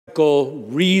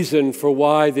reason for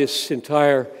why this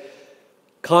entire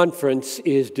conference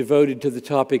is devoted to the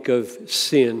topic of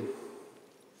sin.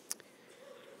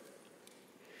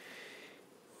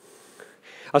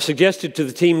 I suggested to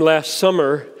the team last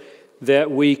summer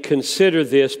that we consider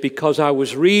this because I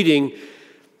was reading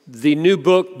the new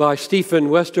book by Stephen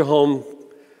Westerholm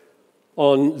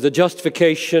on the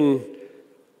Justification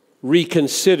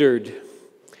Reconsidered,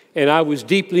 and I was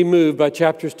deeply moved by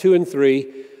chapters 2 and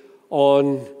 3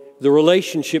 on the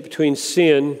relationship between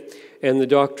sin and the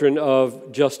doctrine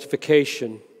of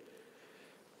justification.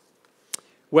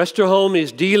 Westerholm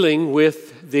is dealing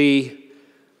with the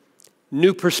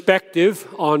new perspective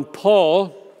on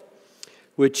Paul,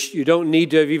 which you don't need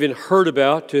to have even heard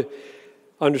about to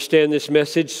understand this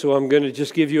message, so I'm going to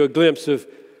just give you a glimpse of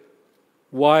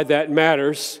why that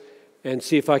matters and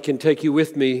see if I can take you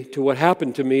with me to what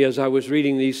happened to me as I was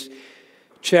reading these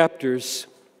chapters.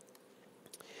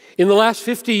 In the last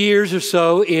 50 years or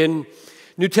so in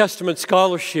New Testament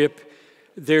scholarship,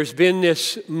 there's been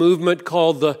this movement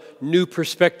called the New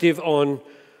Perspective on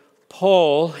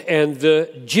Paul, and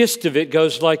the gist of it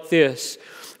goes like this.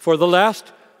 For the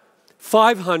last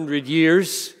 500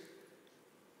 years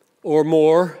or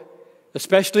more,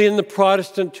 especially in the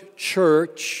Protestant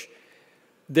church,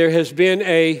 there has been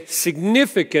a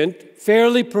significant,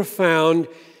 fairly profound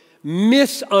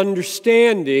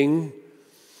misunderstanding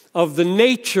of the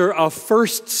nature of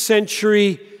first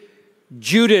century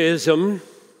Judaism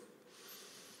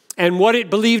and what it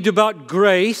believed about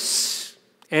grace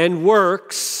and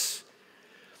works.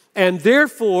 And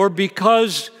therefore,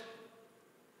 because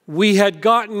we had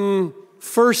gotten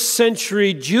first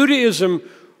century Judaism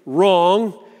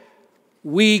wrong,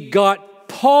 we got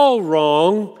Paul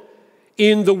wrong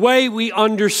in the way we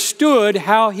understood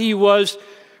how he was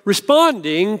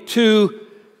responding to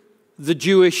the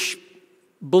Jewish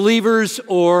believers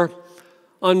or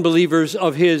unbelievers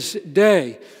of his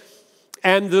day.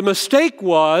 And the mistake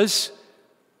was,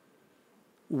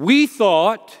 we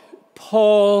thought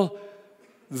Paul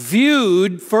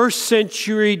viewed first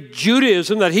century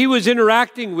Judaism that he was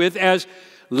interacting with as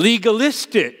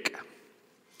legalistic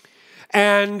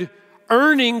and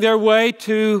earning their way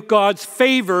to God's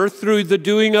favor through the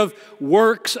doing of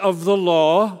works of the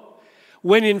law,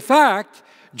 when in fact,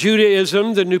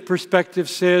 Judaism, the New Perspective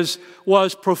says,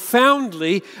 was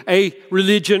profoundly a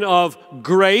religion of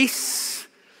grace.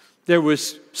 There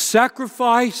was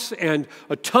sacrifice and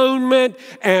atonement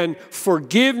and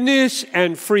forgiveness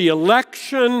and free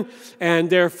election, and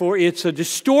therefore it's a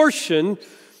distortion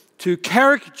to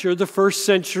caricature the first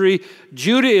century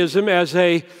Judaism as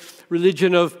a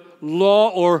religion of law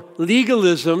or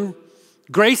legalism,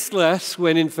 graceless,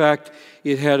 when in fact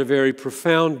it had a very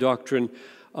profound doctrine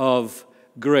of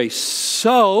grace.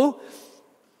 So,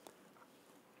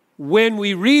 when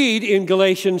we read in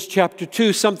Galatians chapter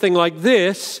 2 something like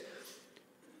this,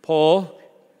 Paul,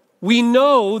 we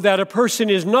know that a person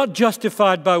is not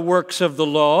justified by works of the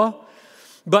law,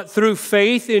 but through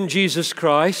faith in Jesus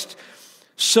Christ.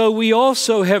 So we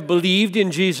also have believed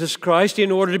in Jesus Christ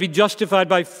in order to be justified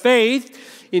by faith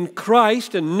in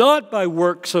Christ and not by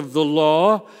works of the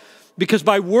law, because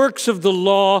by works of the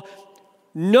law,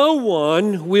 no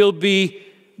one will be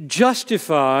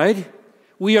justified.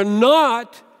 We are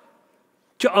not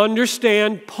to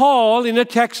understand Paul in a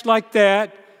text like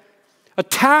that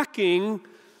attacking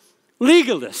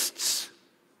legalists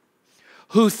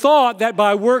who thought that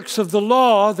by works of the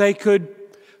law they could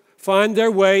find their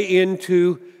way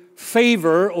into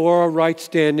favor or a right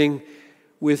standing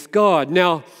with God.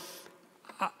 Now,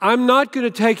 I'm not going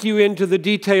to take you into the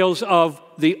details of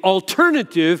the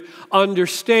alternative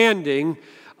understanding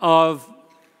of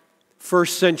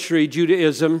first century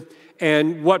Judaism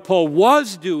and what Paul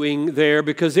was doing there,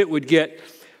 because it would get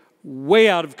way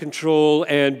out of control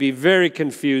and be very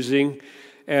confusing,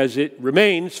 as it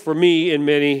remains for me in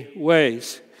many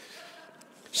ways.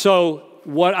 So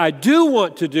what I do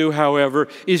want to do, however,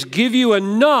 is give you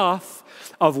enough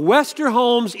of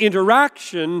Westerholm's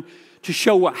interaction to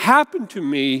show what happened to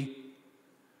me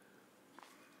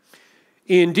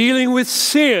in dealing with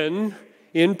sin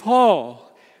in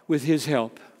Paul with his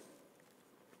help.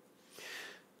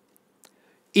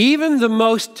 Even the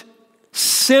most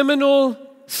seminal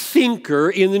thinker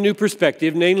in the New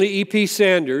Perspective, namely E.P.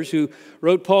 Sanders, who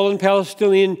wrote Paul and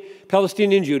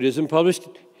Palestinian Judaism, published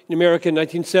in America in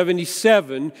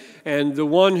 1977, and the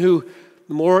one who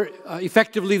more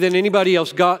effectively than anybody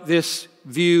else got this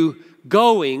view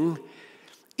going,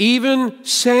 even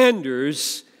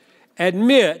Sanders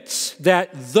admits that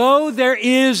though there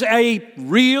is a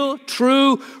real,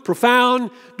 true, profound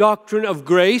doctrine of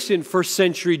grace in first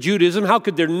century Judaism, how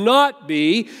could there not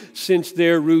be, since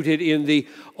they're rooted in the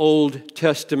Old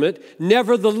Testament.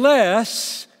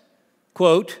 Nevertheless,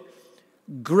 quote,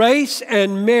 grace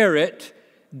and merit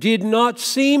did not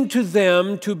seem to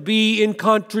them to be in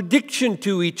contradiction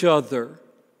to each other.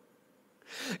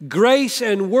 Grace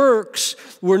and works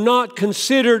were not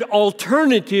considered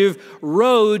alternative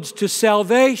roads to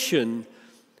salvation,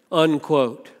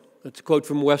 unquote. That's a quote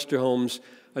from Westerholm's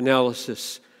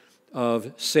analysis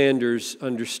of Sanders'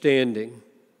 understanding.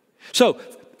 So,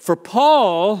 for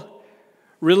Paul,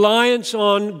 reliance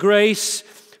on grace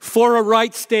for a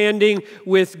right standing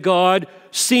with God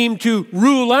seemed to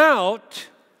rule out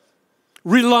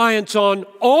reliance on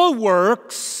all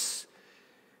works.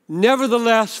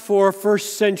 Nevertheless, for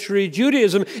first century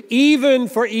Judaism, even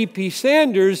for E.P.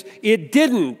 Sanders, it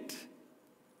didn't.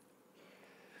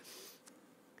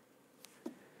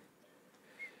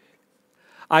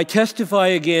 I testify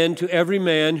again to every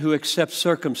man who accepts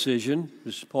circumcision.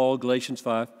 This is Paul, Galatians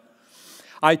 5.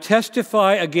 I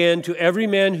testify again to every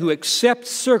man who accepts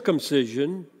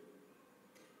circumcision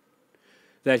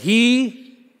that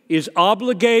he is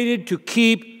obligated to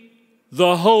keep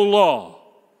the whole law.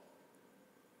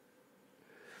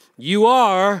 You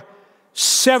are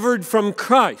severed from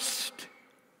Christ,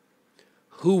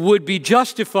 who would be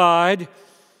justified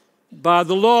by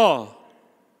the law.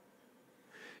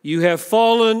 You have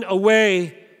fallen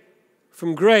away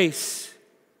from grace.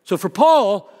 So for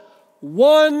Paul,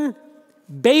 one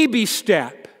baby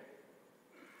step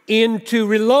into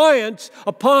reliance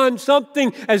upon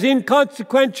something as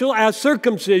inconsequential as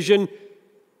circumcision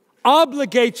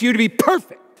obligates you to be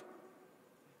perfect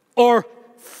or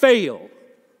fail.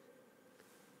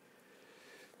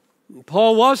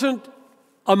 Paul wasn't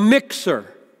a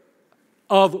mixer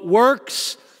of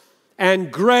works and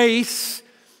grace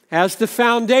as the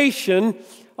foundation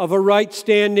of a right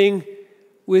standing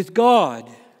with God.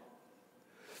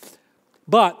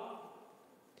 But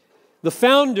the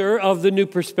founder of the New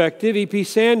Perspective, E.P.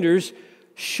 Sanders,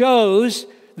 shows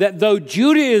that though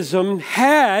Judaism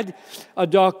had a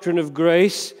doctrine of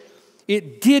grace,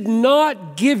 it did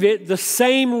not give it the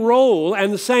same role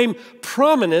and the same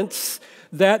prominence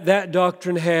that that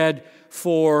doctrine had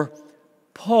for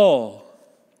Paul.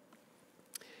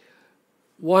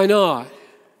 Why not?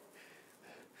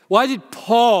 Why did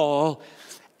Paul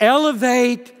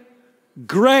elevate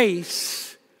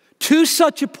grace to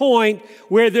such a point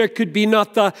where there could be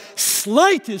not the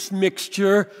slightest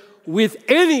mixture with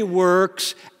any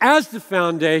works as the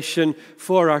foundation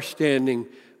for our standing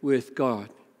with God?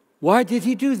 Why did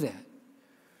he do that?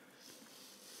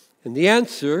 And the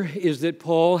answer is that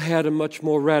Paul had a much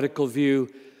more radical view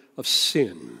of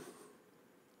sin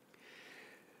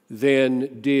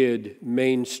than did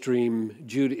mainstream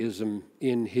Judaism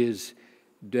in his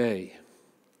day.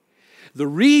 The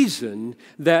reason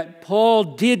that Paul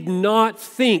did not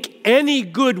think any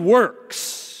good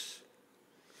works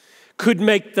could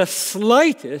make the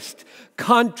slightest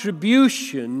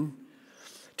contribution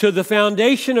to the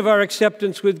foundation of our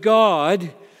acceptance with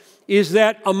God is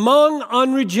that among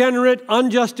unregenerate,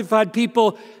 unjustified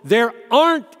people, there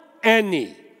aren't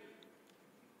any.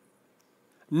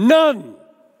 None.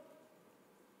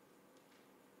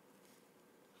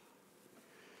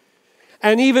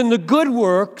 And even the good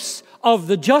works of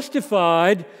the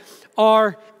justified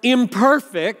are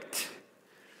imperfect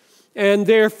and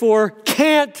therefore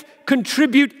can't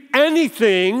contribute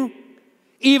anything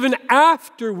even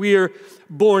after we're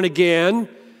born again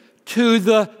to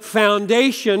the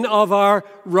foundation of our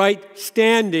right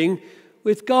standing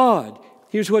with God.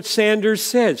 Here's what Sanders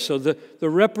says. So the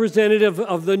representative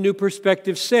of the New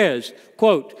Perspective says,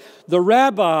 quote, "The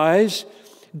rabbis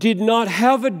did not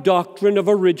have a doctrine of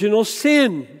original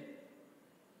sin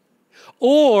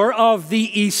or of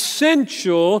the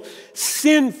essential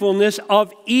sinfulness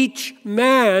of each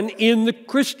man in the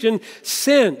Christian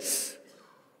sense."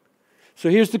 So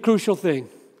here's the crucial thing.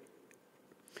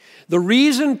 The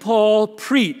reason Paul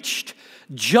preached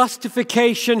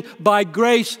justification by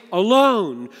grace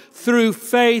alone, through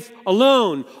faith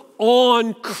alone,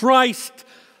 on Christ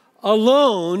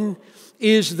alone,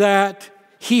 is that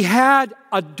he had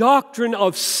a doctrine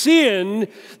of sin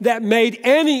that made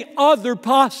any other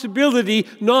possibility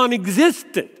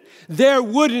non-existent. There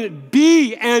wouldn't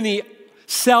be any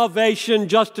salvation,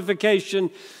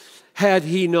 justification, had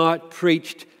he not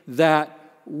preached that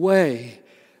way.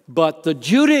 But the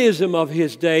Judaism of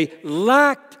his day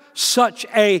lacked such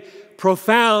a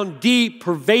profound, deep,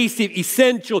 pervasive,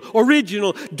 essential,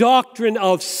 original doctrine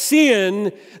of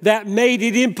sin that made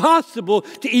it impossible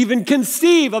to even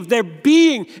conceive of there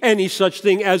being any such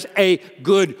thing as a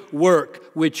good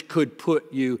work which could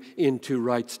put you into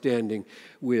right standing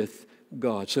with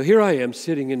God. So here I am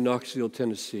sitting in Knoxville,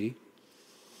 Tennessee,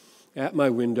 at my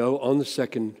window on the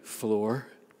second floor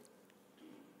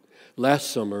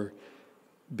last summer,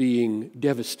 being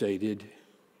devastated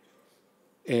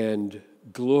and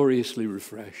gloriously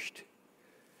refreshed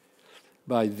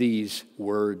by these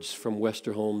words from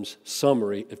Westerholm's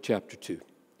summary of chapter 2.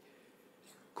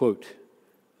 Quote,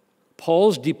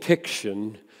 Paul's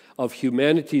depiction of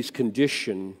humanity's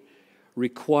condition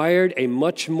required a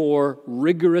much more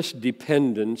rigorous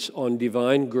dependence on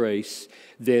divine grace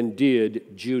than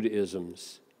did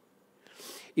Judaism's.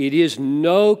 It is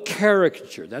no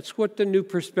caricature. That's what the New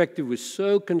Perspective was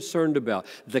so concerned about,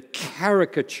 the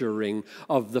caricaturing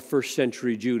of the first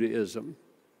century Judaism.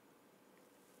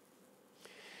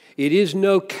 It is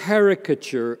no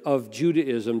caricature of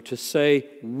Judaism to say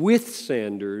with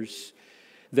Sanders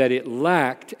that it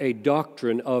lacked a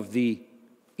doctrine of the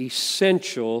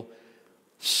essential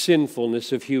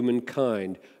sinfulness of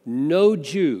humankind. No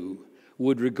Jew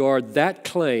would regard that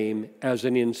claim as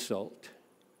an insult.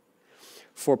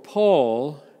 For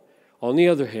Paul, on the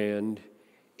other hand,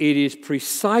 it is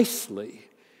precisely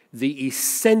the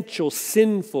essential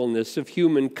sinfulness of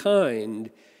humankind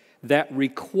that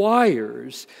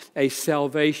requires a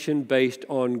salvation based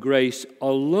on grace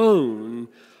alone,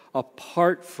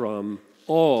 apart from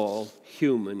all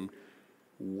human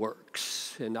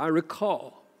works. And I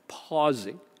recall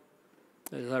pausing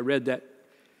as I read that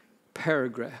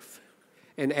paragraph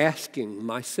and asking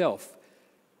myself,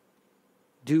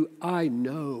 do I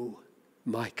know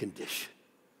my condition?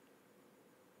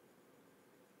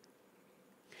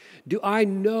 Do I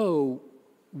know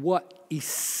what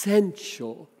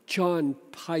essential John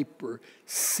Piper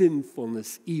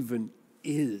sinfulness even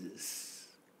is?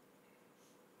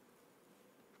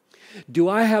 Do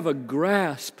I have a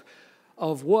grasp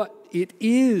of what it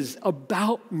is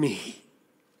about me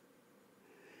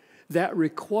that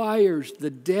requires the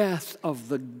death of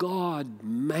the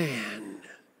God-man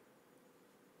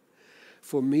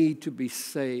for me to be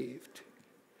saved?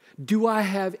 Do I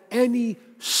have any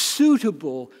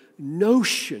suitable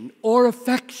notion or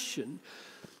affection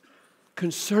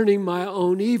concerning my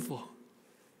own evil?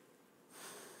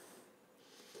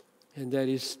 And that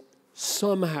is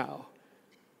somehow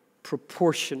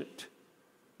proportionate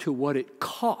to what it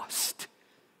cost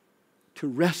to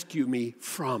rescue me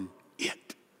from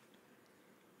it.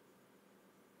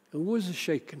 It was a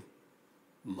shaken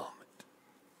moment.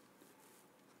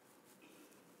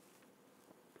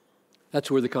 That's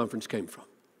where the conference came from.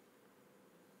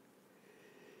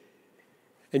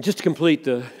 And just to complete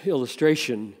the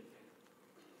illustration,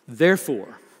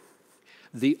 therefore,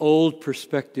 the old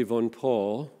perspective on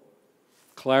Paul,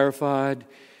 clarified,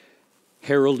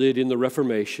 heralded in the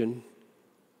Reformation,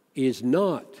 is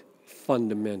not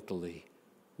fundamentally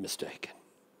mistaken.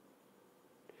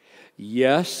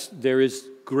 Yes, there is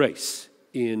grace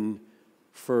in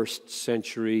first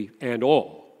century and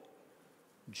all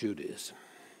Judaism.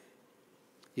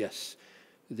 Yes,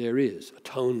 there is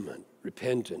atonement,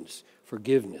 repentance,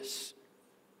 forgiveness.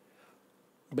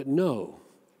 But no,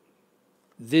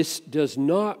 this does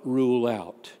not rule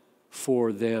out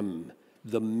for them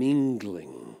the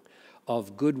mingling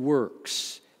of good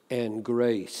works and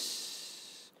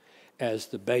grace as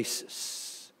the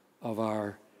basis of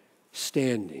our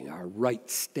standing, our right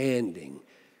standing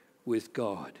with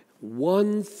God.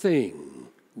 One thing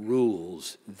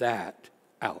rules that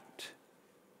out.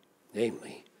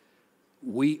 Namely,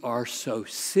 we are so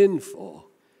sinful,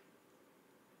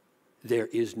 there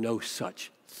is no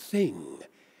such thing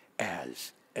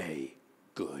as a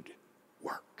good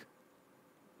work.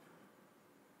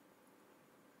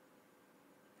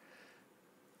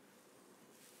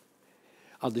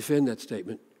 I'll defend that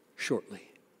statement shortly.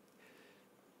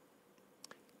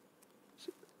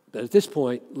 But at this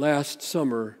point, last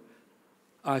summer,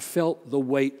 I felt the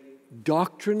weight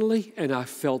doctrinally and I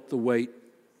felt the weight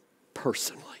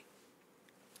personally.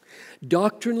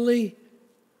 Doctrinally,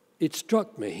 it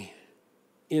struck me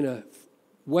in a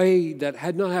way that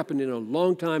had not happened in a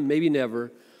long time, maybe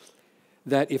never,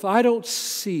 that if I don't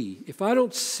see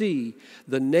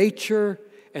the nature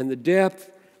and the depth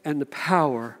and the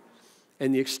power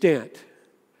and the extent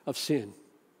of sin,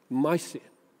 my sin,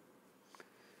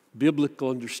 biblical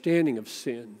understanding of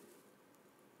sin,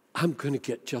 I'm going to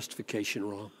get justification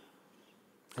wrong.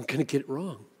 I'm going to get it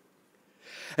wrong.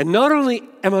 And not only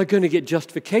am I going to get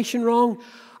justification wrong,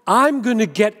 I'm going to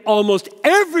get almost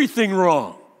everything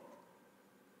wrong.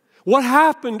 What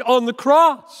happened on the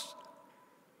cross?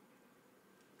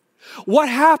 What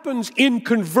happens in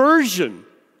conversion?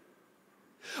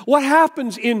 What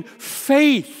happens in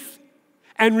faith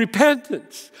and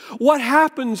repentance? What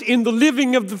happens in the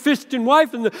living of the Christian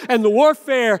life and the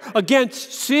warfare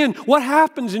against sin? What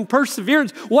happens in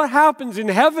perseverance? What happens in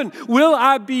heaven? Will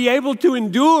I be able to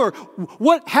endure?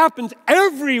 What happens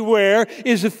everywhere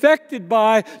is affected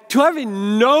by, do I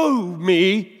even know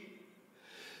me?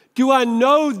 Do I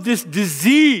know this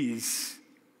disease?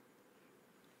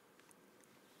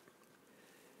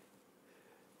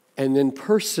 And then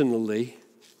personally,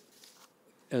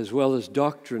 as well as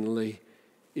doctrinally,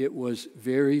 it was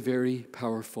very, very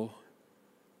powerful.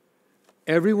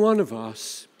 Every one of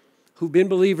us who've been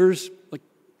believers, like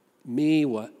me,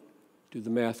 do the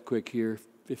math quick here,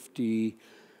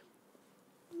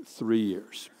 53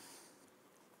 years.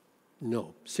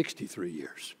 No, 63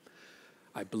 years.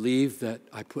 I believe that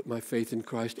I put my faith in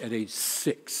Christ at age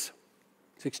 6.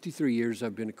 63 years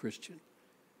I've been a Christian.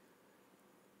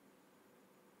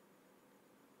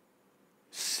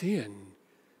 Sin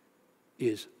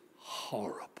is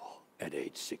horrible at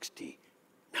age 69.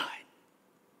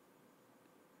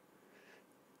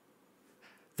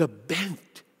 The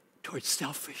bent towards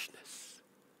selfishness.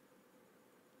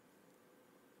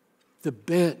 The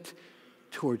bent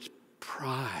towards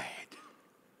pride.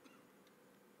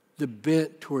 The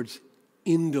bent towards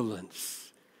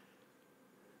indolence.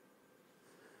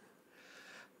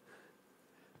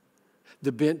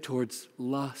 The bent towards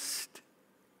lust.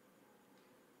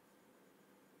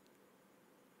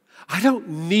 I don't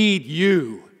need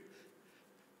you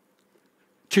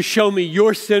to show me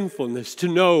your sinfulness to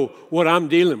know what I'm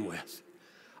dealing with.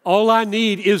 All I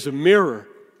need is a mirror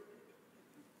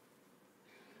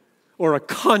or a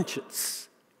conscience.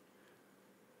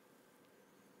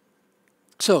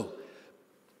 So,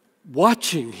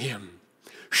 watching him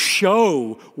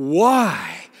show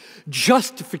why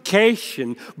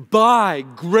justification by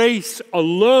grace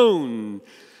alone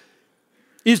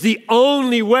is the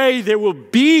only way there will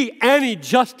be any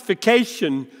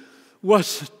justification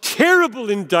was a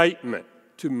terrible indictment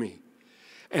to me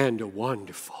and a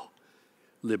wonderful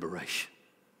liberation.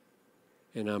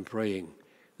 And I'm praying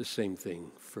the same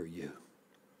thing for you.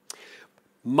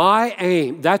 My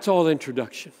aim, that's all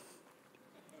introduction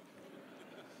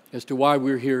as to why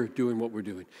we're here doing what we're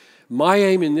doing. My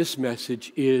aim in this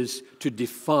message is to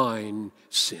define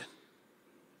sin.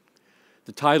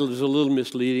 The title is a little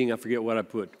misleading. I forget what I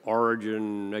put.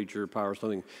 Origin, nature, power,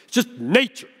 something. It's just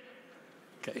nature.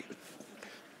 Okay.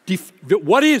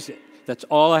 What is it? That's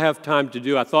all I have time to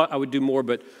do. I thought I would do more,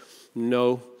 but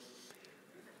no.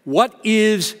 What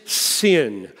is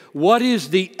sin? What is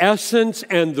the essence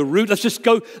and the root?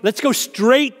 Let's go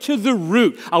straight to the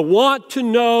root. I want to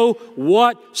know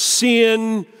what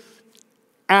sin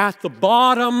at the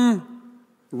bottom,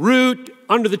 root,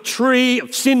 under the tree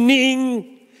of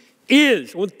sinning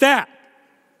is. I want that.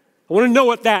 I want to know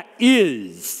what that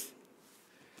is.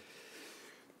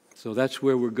 So that's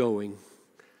where we're going.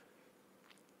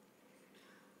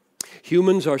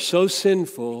 Humans are so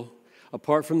sinful,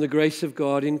 apart from the grace of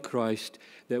God in Christ,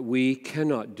 that we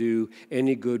cannot do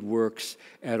any good works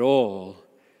at all.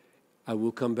 I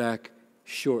will come back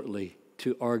shortly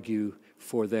to argue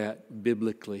for that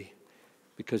biblically,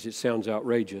 because it sounds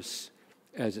outrageous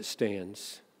as it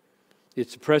stands.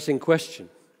 It's a pressing question.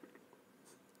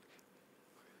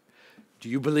 Do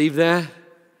you believe that?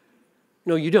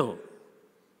 No, you don't.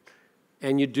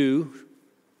 And you do.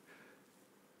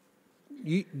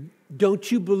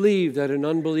 Don't you believe that an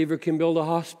unbeliever can build a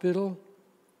hospital?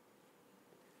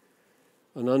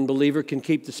 An unbeliever can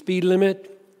keep the speed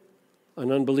limit.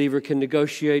 An unbeliever can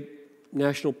negotiate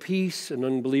national peace. An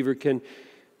unbeliever can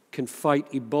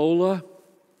fight Ebola,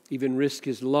 even risk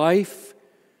his life.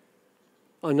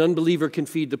 An unbeliever can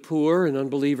feed the poor. An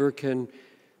unbeliever can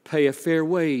pay a fair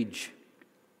wage.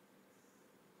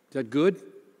 Is that good?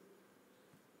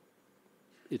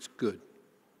 It's good.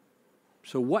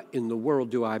 So what in the world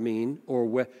do I mean,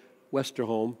 or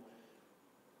Westerholm?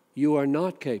 You are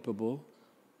not capable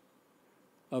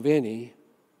of any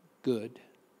good.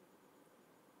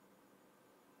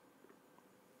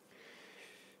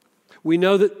 We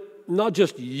know that not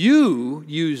just you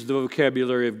use the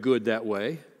vocabulary of good that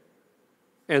way,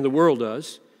 and the world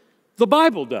does, the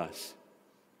Bible does.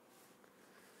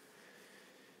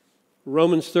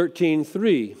 Romans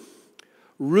 13:3.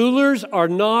 Rulers are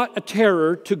not a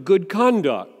terror to good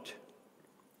conduct.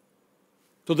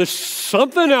 So there's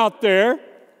something out there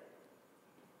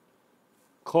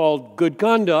called good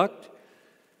conduct,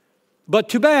 but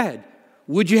too bad.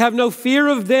 Would you have no fear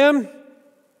of them?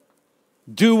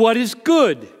 Do what is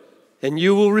good, and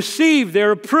you will receive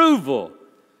their approval.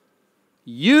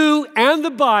 You and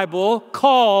the Bible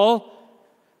call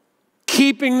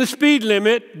keeping the speed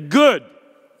limit good.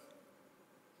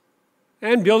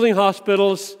 and building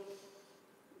hospitals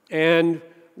and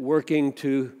working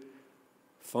to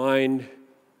find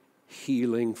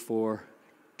healing for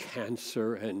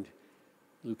cancer and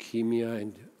leukemia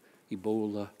and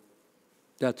Ebola.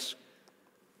 That's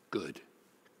good.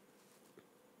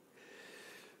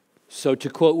 So to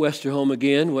quote Westerholm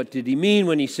again, what did he mean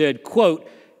when he said, quote,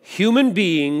 human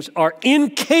beings are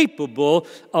incapable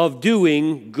of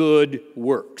doing good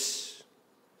works?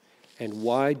 And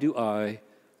why do I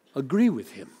agree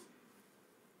with him?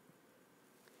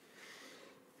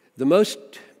 The most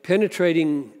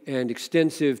penetrating and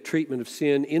extensive treatment of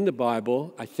sin in the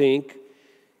Bible, I think,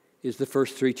 is the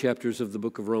first 3 chapters of the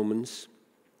book of Romans.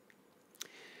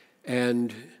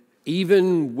 And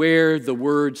even where the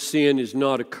word sin is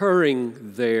not occurring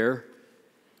there,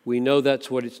 we know that's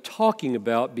what it's talking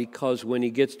about, because when he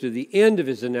gets to the end of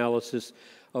his analysis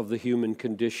of the human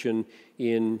condition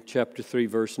in chapter 3,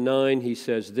 verse 9, he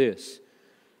says this,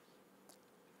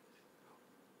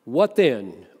 what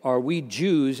then? Are we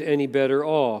Jews any better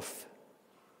off?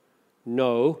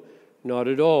 No, not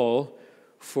at all,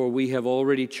 for we have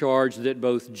already charged that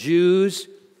both Jews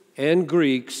and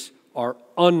Greeks are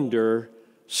under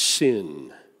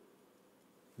sin.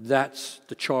 That's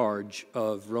the charge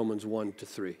of Romans 1 to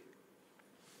 3.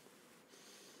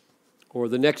 Or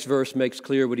the next verse makes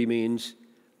clear what he means.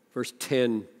 Verse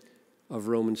 10 of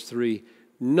Romans 3.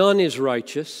 None is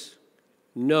righteous,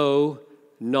 no,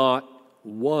 not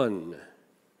one.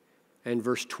 And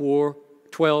verse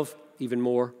 12, even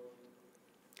more.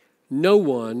 No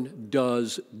one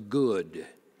does good,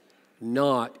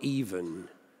 not even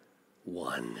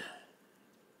one.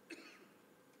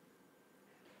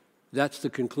 That's the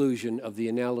conclusion of the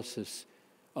analysis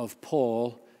of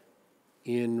Paul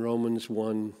in Romans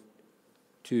 1,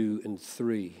 2, and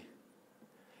 3.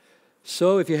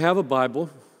 So if you have a Bible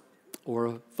or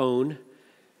a phone,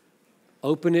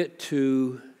 open it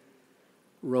to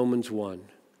Romans 1,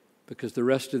 because the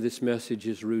rest of this message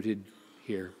is rooted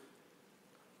here.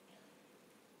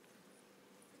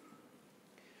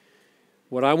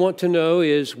 What I want to know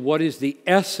is, what is the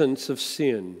essence of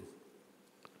sin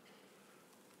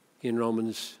in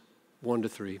Romans 1 to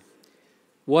 3?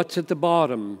 What's at the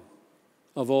bottom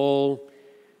of all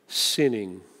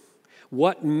sinning?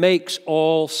 What makes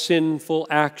all sinful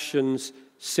actions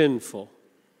sinful?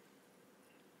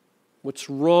 What's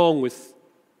wrong with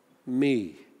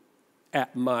me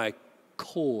at my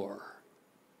core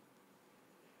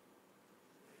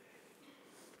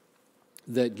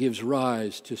that gives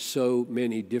rise to so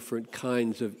many different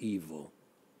kinds of evil?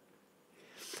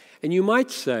 And you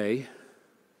might say,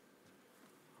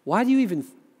 why do you even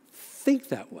think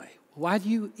that way? Why do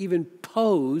you even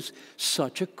pose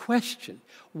such a question?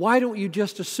 Why don't you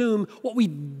just assume what we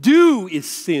do is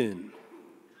sin?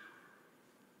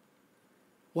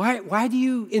 Why do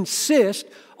you insist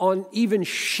on even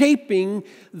shaping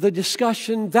the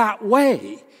discussion that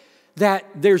way? That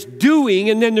there's doing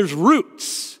and then there's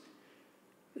roots.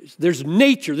 There's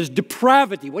nature, there's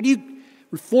depravity. What do you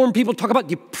Reformed people talk about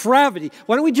depravity?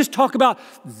 Why don't we just talk about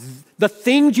the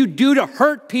things you do to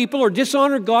hurt people or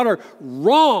dishonor God are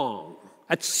wrong?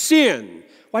 That's sin.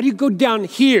 Why do you go down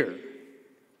here?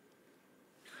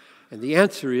 And the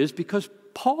answer is because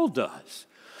Paul does.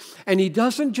 And he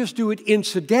doesn't just do it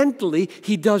incidentally,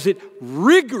 he does it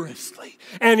rigorously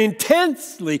and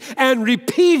intensely and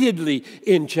repeatedly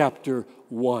in chapter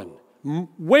 1.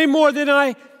 Way more than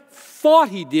I thought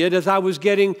he did as I was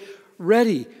getting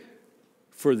ready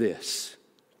for this.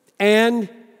 And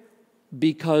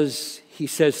because he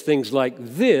says things like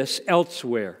this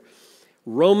elsewhere.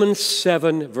 Romans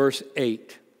 7, verse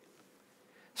 8.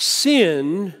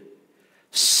 Sin,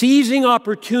 seizing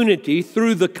opportunity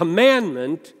through the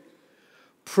commandment,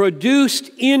 produced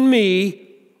in me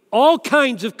all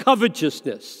kinds of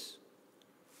covetousness.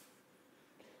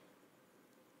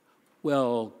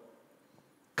 Well,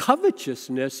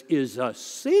 covetousness is a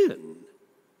sin.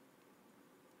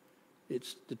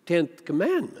 It's the 10th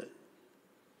commandment.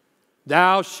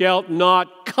 Thou shalt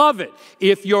not covet.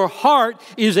 If your heart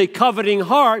is a coveting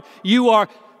heart, you are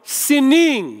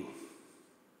sinning.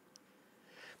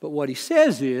 But what he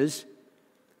says is,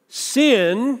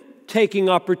 sin, taking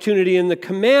opportunity in the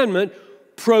commandment,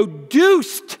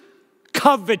 produced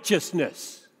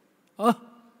covetousness.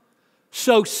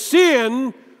 So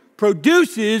sin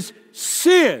produces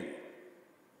sin.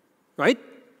 Right?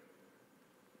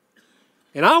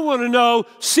 And I want to know,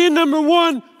 sin number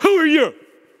 1, who are you?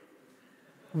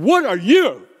 What are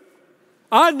you?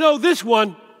 I know this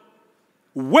one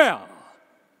well.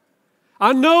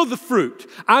 I know the fruit.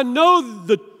 I know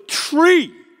the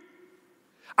tree.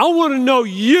 I want to know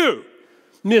you,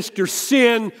 Mr.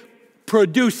 Sin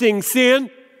producing sin.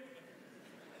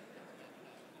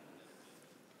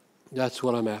 That's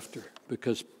what I'm after,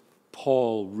 because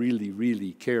Paul really,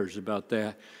 really cares about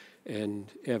that. And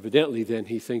evidently then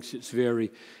he thinks it's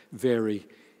very, very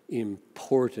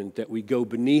important that we go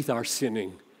beneath our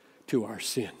sinning to our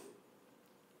sin.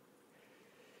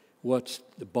 What's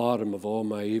the bottom of all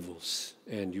my evils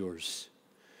and yours?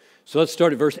 So let's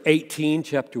start at verse 18,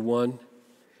 chapter 1,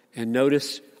 and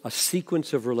notice a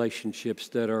sequence of relationships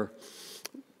that are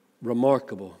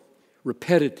remarkable,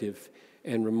 repetitive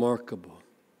and remarkable.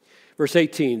 Verse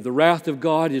 18, the wrath of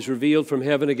God is revealed from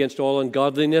heaven against all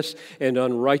ungodliness and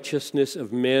unrighteousness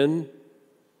of men,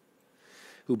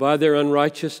 who by their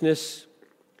unrighteousness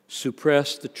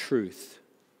suppress the truth.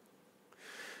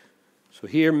 So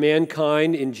here,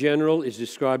 mankind in general is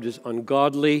described as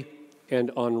ungodly and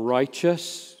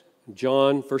unrighteous. 1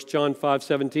 John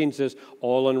 5:17 says,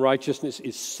 all unrighteousness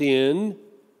is sin.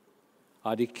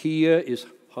 Adikia is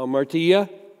hamartia.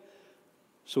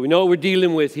 So we know what we're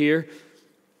dealing with here.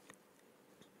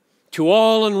 To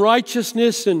all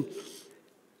unrighteousness and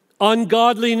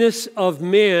ungodliness of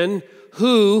men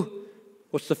who,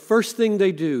 what's the first thing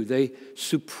they do? They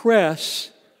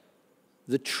suppress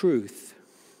the truth.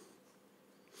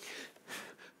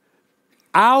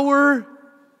 Our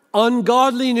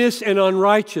ungodliness and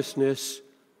unrighteousness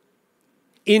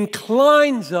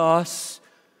inclines us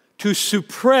to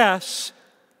suppress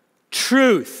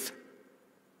truth.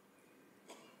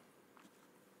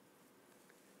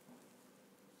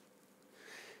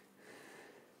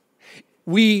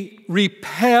 We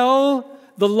repel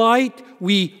the light.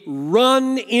 We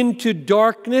run into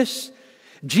darkness.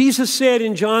 Jesus said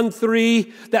in John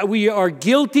 3 that we are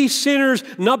guilty sinners,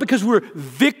 not because we're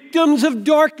victims of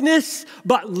darkness,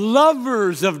 but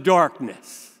lovers of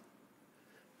darkness.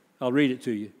 I'll read it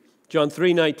to you. John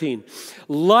 3:19.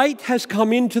 Light has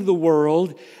come into the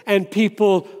world, and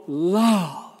people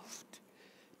loved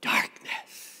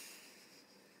darkness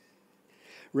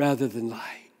rather than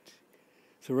light.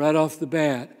 So right off the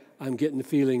bat, I'm getting the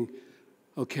feeling,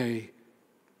 okay,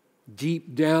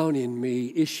 deep down in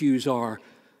me, issues are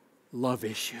love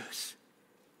issues.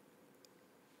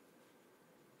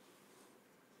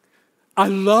 I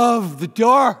love the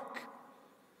dark.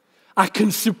 I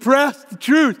can suppress the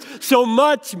truth so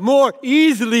much more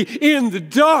easily in the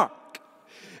dark.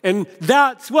 And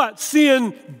that's what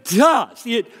sin does.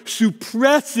 It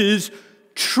suppresses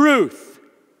truth.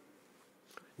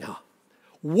 Now,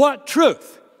 what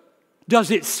truth does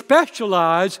it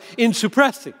specialize in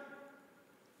suppressing?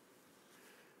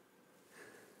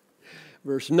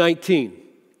 Verse 19,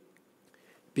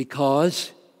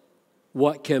 because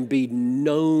what can be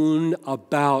known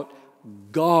about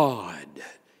God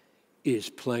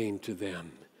is plain to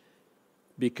them,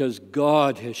 because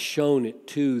God has shown it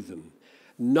to them.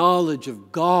 Knowledge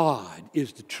of God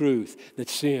is the truth that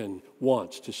sin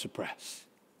wants to suppress.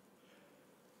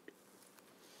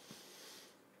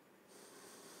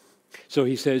 So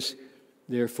he says,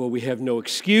 therefore we have no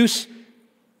excuse.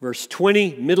 Verse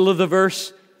 20, middle of the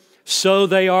verse, so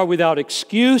they are without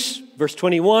excuse. Verse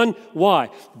 21, why?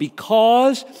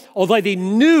 Because although they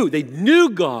knew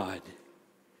God,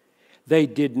 they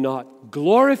did not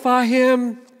glorify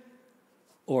Him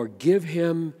or give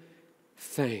Him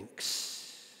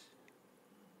thanks.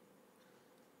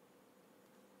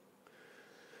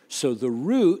 So the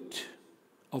root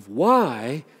of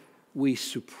why we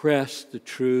suppress the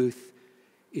truth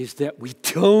is that we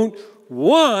don't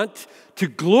want to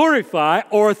glorify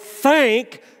or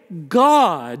thank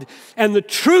God. And the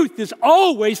truth is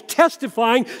always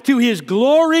testifying to His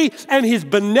glory and His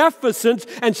beneficence,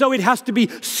 and so it has to be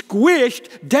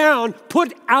squished down,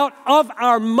 put out of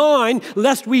our mind,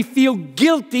 lest we feel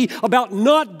guilty about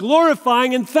not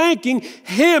glorifying and thanking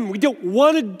Him. We don't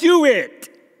want to do it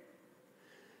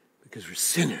because we're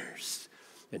sinners,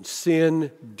 and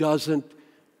sin doesn't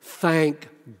thank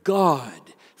God.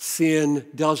 Sin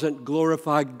doesn't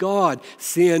glorify God.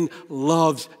 Sin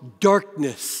loves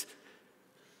darkness,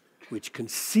 which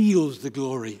conceals the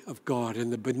glory of God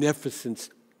and the beneficence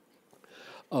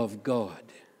of God.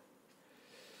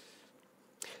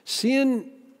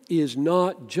 Sin is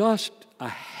not just a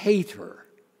hater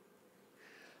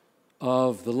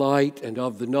of the light and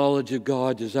of the knowledge of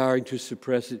God, desiring to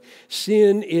suppress it.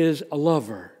 Sin is a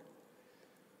lover.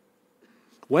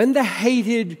 When the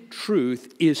hated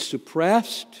truth is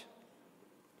suppressed,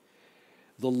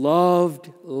 the loved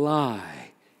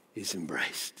lie is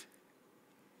embraced.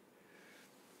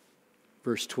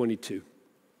 Verse 22.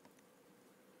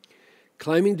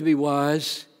 Claiming to be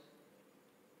wise,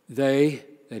 they,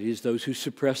 that is, those who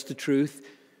suppress the truth,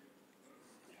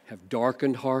 have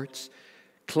darkened hearts.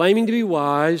 Claiming to be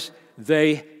wise,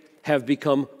 they have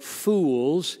become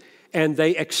fools And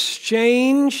they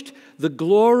exchanged the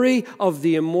glory of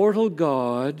the immortal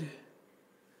God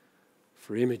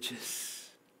for images.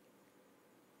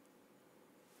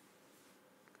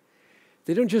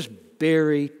 They don't just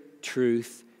bury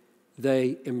truth,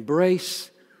 they embrace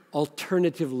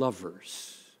alternative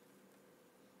lovers.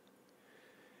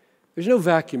 There's no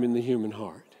vacuum in the human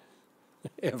heart,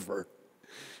 ever.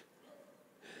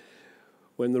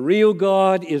 When the real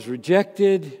God is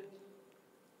rejected,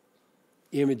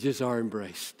 images are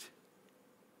embraced.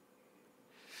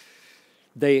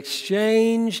 They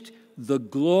exchanged the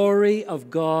glory of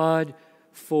God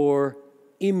for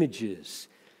images.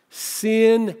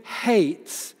 Sin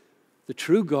hates the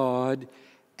true God,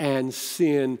 and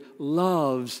sin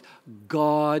loves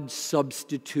God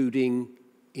substituting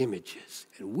images.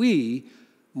 And we,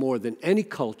 more than any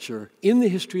culture in the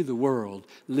history of the world,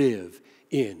 live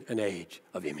in an age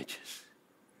of images.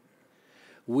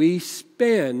 We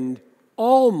spend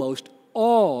almost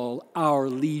all our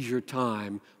leisure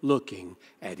time looking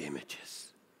at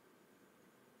images.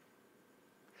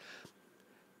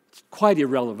 It's quite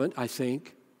irrelevant, I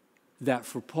think, that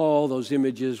for Paul those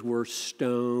images were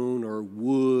stone or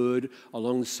wood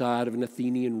along the side of an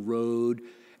Athenian road,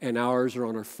 and ours are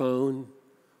on our phone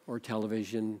or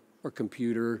television or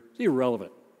computer. It's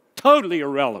irrelevant, totally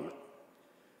irrelevant.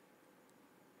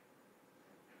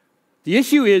 The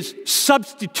issue is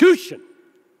substitution.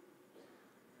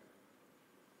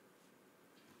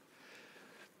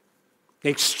 They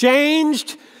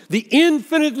exchanged the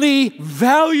infinitely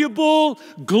valuable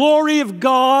glory of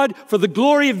God for the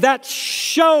glory of that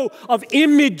show of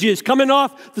images coming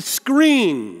off the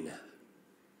screen.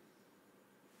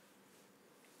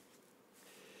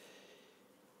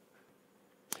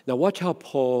 Now watch how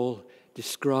Paul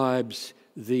describes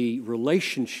the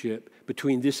relationship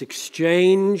between this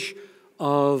exchange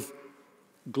of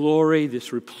glory,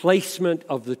 this replacement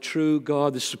of the true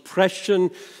God, the suppression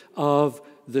of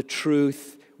the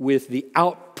truth, with the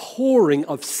outpouring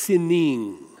of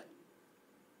sinning.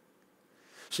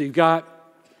 So you've got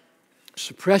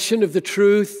suppression of the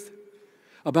truth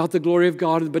about the glory of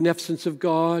God and the beneficence of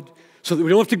God, so that we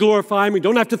don't have to glorify Him, we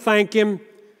don't have to thank Him.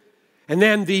 And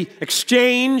then the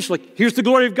exchange, like, here's the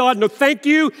glory of God. No, thank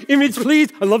you. Image, please.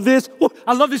 I love this. Oh,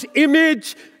 I love this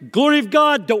image. Glory of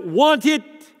God. Don't want it.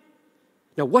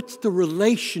 Now, what's the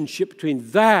relationship between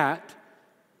that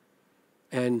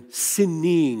and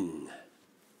sinning?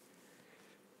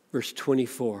 Verse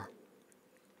 24.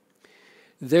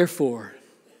 Therefore,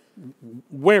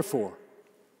 wherefore?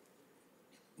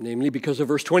 Namely, because of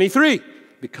verse 23,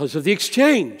 because of the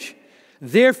exchange.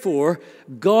 Therefore,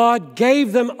 God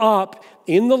gave them up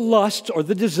in the lusts or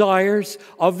the desires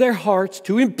of their hearts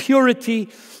to impurity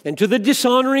and to the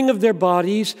dishonoring of their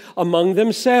bodies among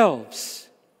themselves.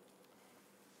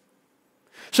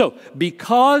 So,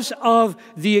 because of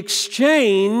the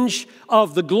exchange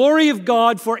of the glory of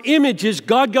God for images,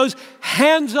 God goes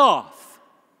hands off.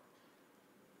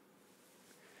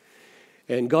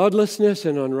 And godlessness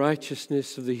and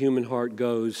unrighteousness of the human heart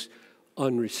goes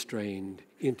unrestrained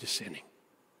into sinning.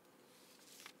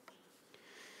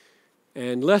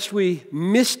 And lest we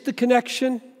miss the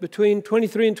connection between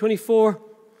 23 and 24,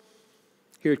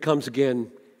 here it comes again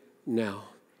now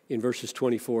in verses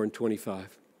 24 and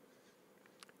 25.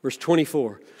 Verse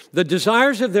 24, the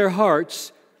desires of their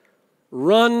hearts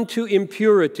run to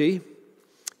impurity,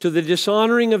 to the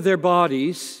dishonoring of their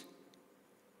bodies.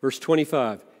 Verse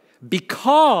 25,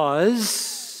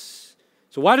 because,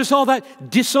 so why does all that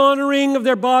dishonoring of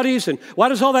their bodies and why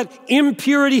does all that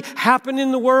impurity happen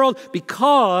in the world?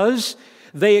 Because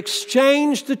they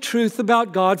exchanged the truth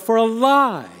about God for a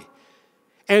lie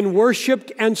and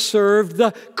worshiped and served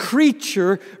the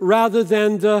creature rather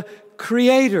than the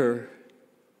Creator.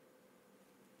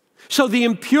 So the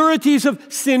impurities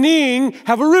of sinning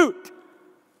have a root.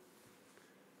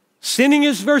 Sinning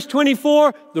is verse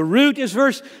 24, the root is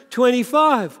verse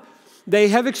 25. They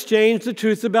have exchanged the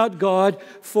truth about God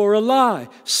for a lie.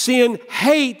 Sin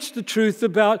hates the truth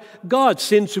about God.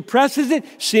 Sin suppresses it,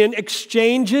 sin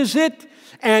exchanges it,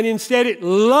 and instead it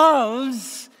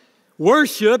loves,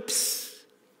 worships,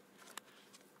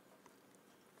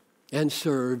 and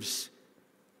serves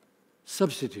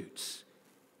substitutes,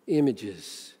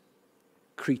 images,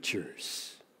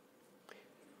 creatures.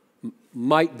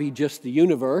 Might be just the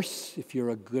universe, if you're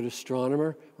a good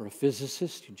astronomer or a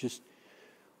physicist. You just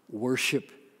worship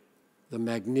the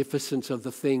magnificence of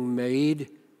the thing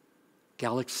made,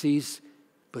 galaxies,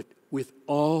 but with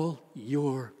all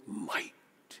your might,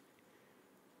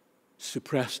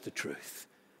 suppress the truth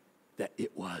that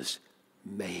it was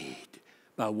made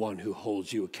by one who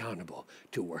holds you accountable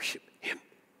to worship Him.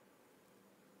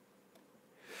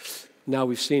 Now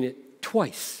we've seen it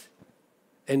twice.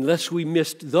 Unless we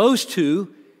missed those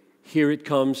two, here it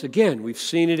comes again. We've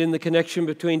seen it in the connection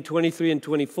between 23 and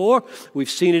 24. We've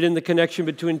seen it in the connection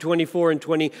between 24 and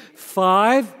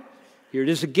 25. Here it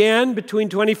is again between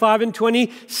 25 and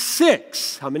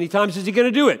 26. How many times is he going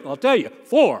to do it? I'll tell you,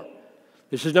 4.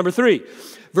 This is number 3.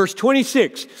 Verse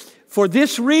 26. For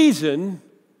this reason,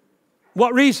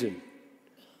 what reason?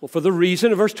 Well, for the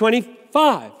reason of verse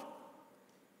 25.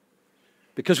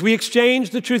 Because we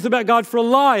exchanged the truth about God for a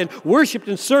lie and worshiped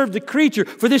and served the creature.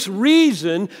 For this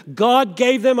reason, God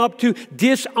gave them up to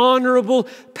dishonorable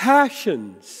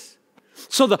passions.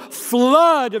 So the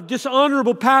flood of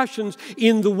dishonorable passions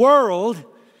in the world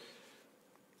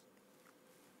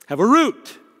have a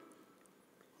root.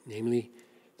 Namely,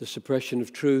 the suppression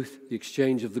of truth, the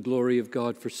exchange of the glory of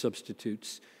God for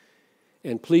substitutes.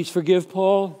 And please forgive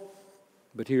Paul,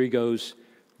 but here he goes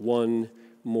one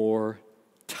more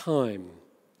time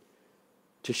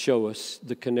to show us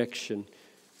the connection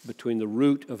between the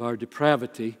root of our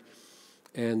depravity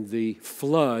and the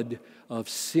flood of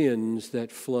sins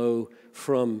that flow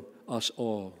from us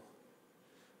all.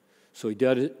 So he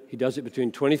does it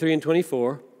between 23 and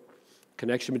 24,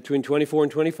 connection between 24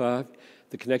 and 25,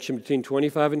 the connection between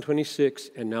 25 and 26,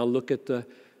 and now look at the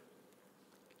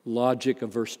logic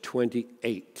of verse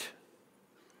 28.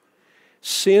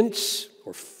 Since,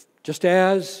 or just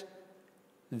as,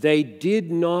 they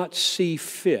did not see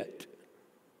fit.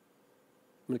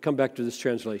 I'm going to come back to this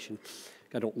translation.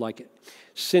 I don't like it.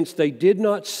 Since they did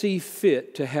not see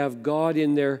fit to have God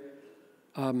in their,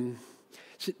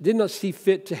 did not see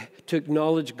fit to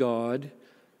acknowledge God,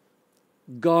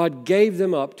 God gave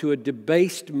them up to a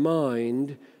debased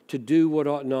mind to do what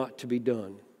ought not to be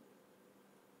done.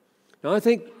 Now I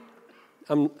think,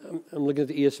 I'm looking at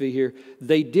the ESV here,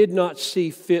 they did not see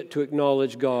fit to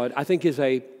acknowledge God, I think is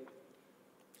a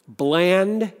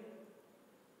bland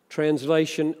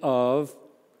translation of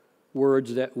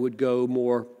words that would go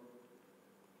more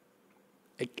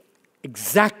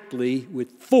exactly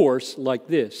with force like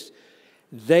this.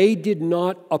 They did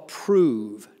not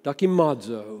approve,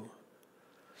 dokimazo,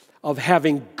 of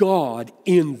having God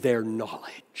in their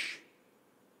knowledge.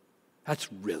 That's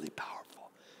really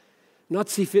powerful. Not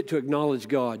see fit to acknowledge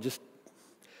God, just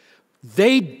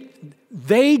They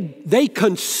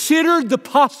considered the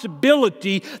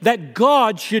possibility that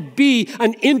God should be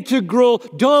an integral,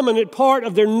 dominant part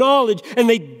of their knowledge, and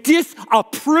they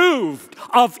disapproved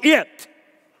of it.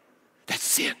 That's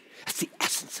sin. That's the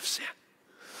essence of sin.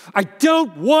 I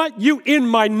don't want you in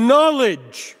my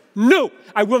knowledge. No,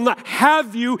 I will not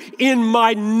have you in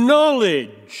my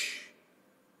knowledge.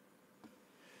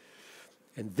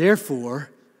 And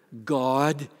therefore,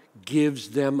 God gives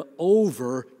them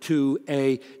over to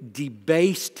a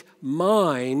debased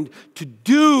mind to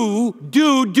do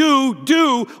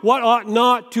what ought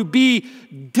not to be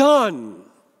done.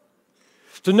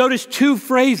 So notice two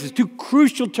phrases, two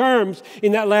crucial terms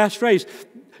in that last phrase.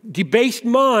 Debased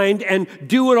mind and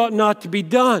do what ought not to be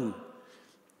done.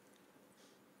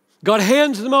 God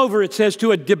hands them over, it says,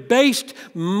 to a debased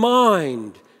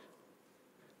mind.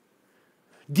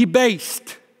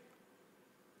 Debased.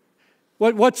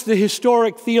 What's the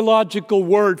historic theological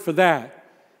word for that?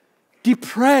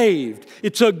 Depraved.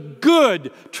 It's a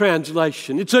good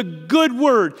translation. It's a good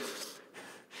word.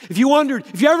 If you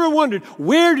ever wondered,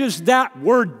 where does that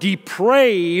word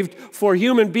depraved for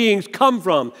human beings come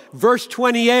from? Verse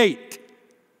 28.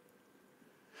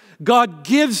 God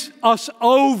gives us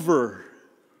over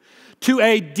to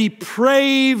a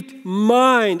depraved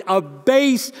mind, a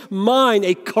base mind,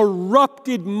 a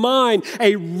corrupted mind,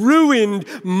 a ruined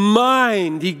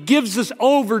mind. He gives us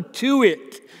over to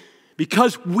it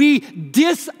because we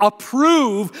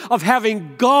disapprove of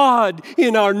having God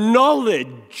in our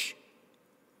knowledge.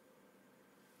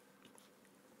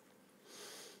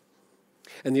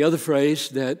 And the other phrase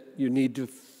that you need to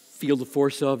feel the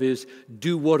force of is,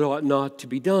 do what ought not to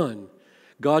be done.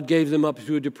 God gave them up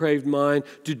to a depraved mind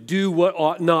to do what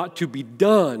ought not to be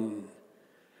done.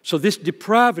 So this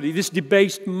depravity, this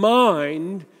debased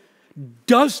mind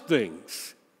does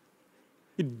things.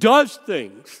 It does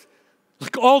things.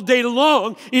 Like all day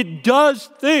long, it does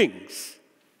things.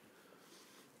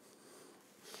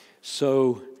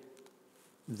 So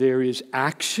there is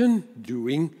action,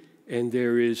 doing, and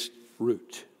there is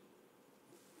fruit.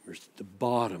 There's the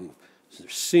bottom.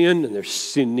 There's sin and there's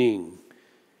sinning.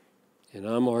 And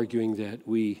I'm arguing that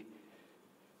we,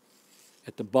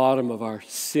 at the bottom of our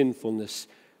sinfulness,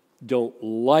 don't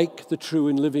like the true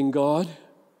and living God.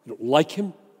 We don't like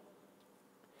Him.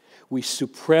 We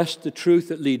suppress the truth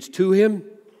that leads to Him.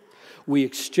 We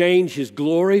exchange His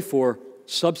glory for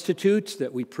substitutes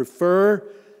that we prefer,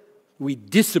 We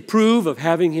disapprove of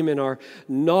having him in our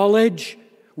knowledge.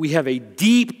 We have a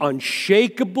deep,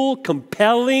 unshakable,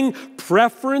 compelling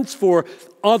preference for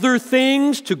other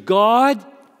things to God,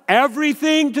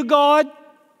 everything to God.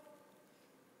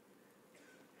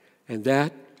 And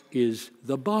that is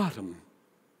the bottom.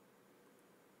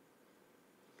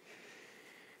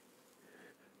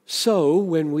 So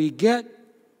when we get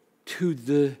to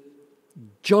the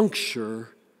juncture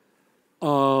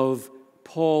of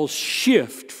Paul's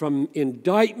shift from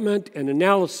indictment and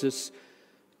analysis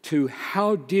to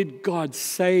how did God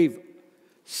save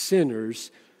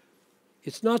sinners,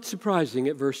 it's not surprising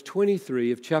at verse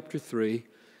 23 of chapter 3,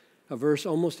 a verse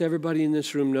almost everybody in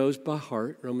this room knows by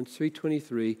heart, Romans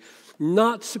 3:23,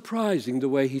 not surprising the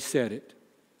way he said it.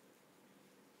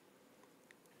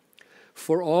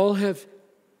 For all have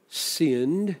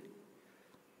sinned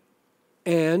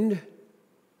and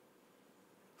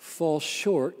fall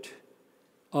short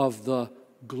of the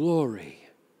glory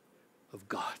of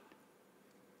God.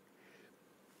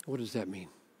 What does that mean?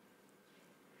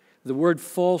 The word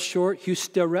fall short,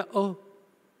 hystereo,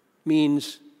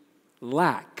 means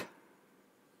lack.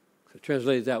 So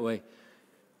translated that way.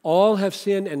 All have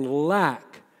sinned and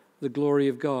lack the glory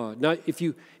of God. Now, if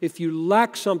you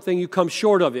lack something, you come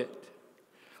short of it.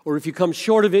 Or if you come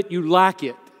short of it, you lack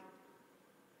it.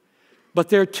 But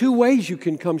there are two ways you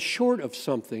can come short of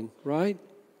something, right?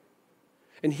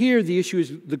 And here the issue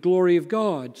is the glory of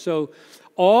God. So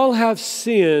all have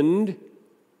sinned,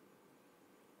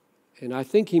 and I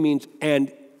think he means,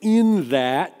 and in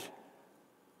that,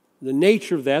 the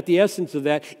nature of that, the essence of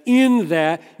that, in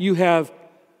that you have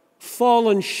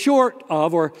fallen short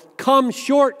of or come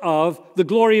short of the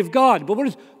glory of God. But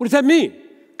what does that mean?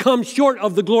 Come short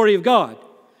of the glory of God.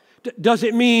 Does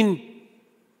it mean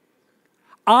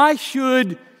I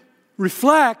should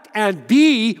reflect and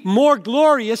be more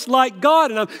glorious like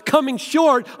God, and I'm coming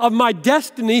short of my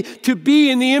destiny to be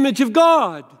in the image of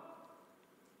God?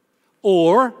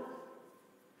 Or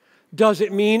does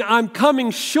it mean I'm coming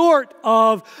short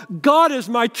of God as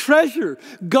my treasure,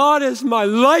 God as my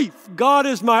life, God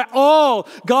as my all,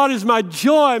 God as my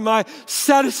joy, my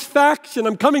satisfaction?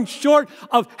 I'm coming short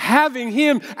of having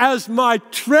him as my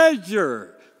treasure.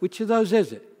 Which of those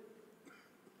is it?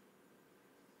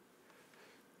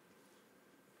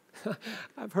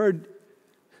 I've heard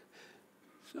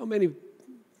so many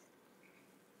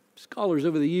scholars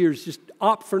over the years just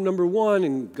opt for number one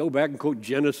and go back and quote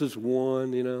Genesis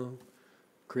 1,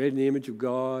 created in the image of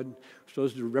God. We're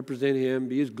supposed to represent him,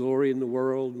 be his glory in the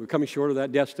world. We're coming short of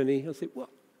that destiny. I say, well,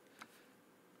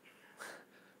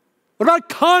 what about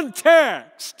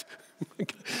context?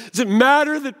 Does it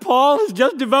matter that Paul has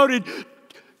just devoted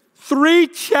 3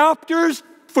 chapters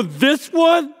for this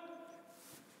one?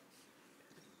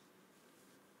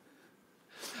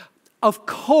 Of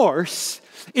course,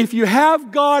 if you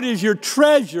have God as your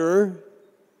treasure,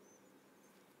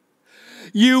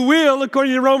 you will,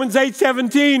 according to Romans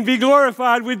 8:17, be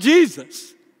glorified with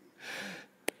Jesus.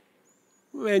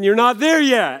 And you're not there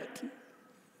yet.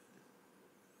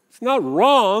 It's not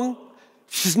wrong.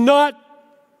 It's just not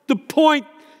the point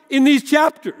in these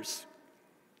chapters.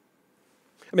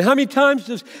 I mean, how many times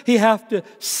does he have to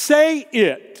say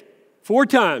it? 4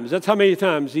 times. That's how many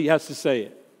times he has to say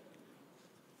it.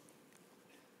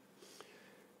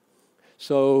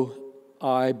 So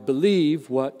I believe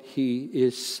what he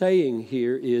is saying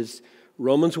here is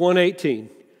Romans 1:18.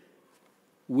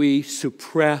 We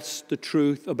suppress the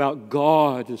truth about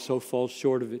God and so fall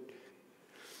short of it.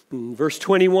 Verse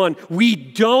 21, we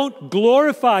don't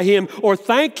glorify him or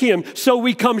thank him, so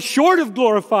we come short of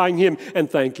glorifying him and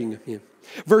thanking him.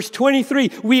 Verse 23,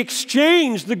 we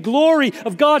exchange the glory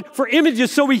of God for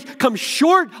images, so we come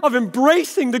short of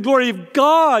embracing the glory of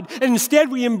God, and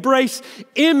instead we embrace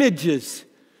images.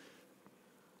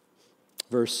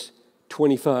 Verse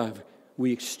 25,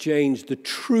 we exchange the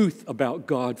truth about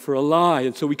God for a lie,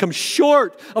 and so we come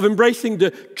short of embracing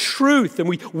the truth, and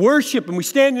we worship and we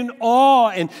stand in awe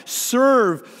and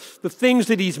serve the things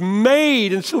that he's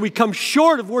made, and so we come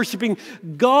short of worshiping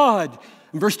God.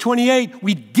 In verse 28,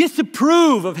 we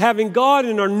disapprove of having God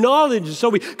in our knowledge, and so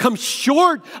we come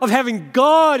short of having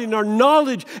God in our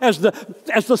knowledge as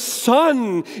the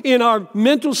sun in our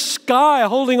mental sky,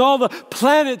 holding all the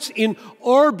planets in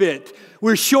orbit.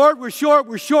 We're short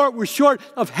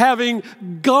of having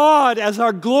God as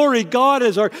our glory, God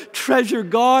as our treasure,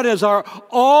 God as our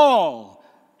all.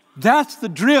 That's the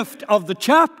drift of the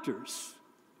chapters.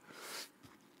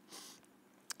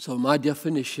 So my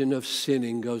definition of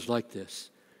sinning goes like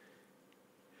this.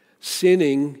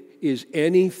 Sinning is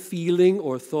any feeling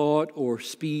or thought or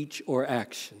speech or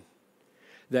action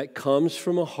that comes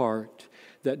from a heart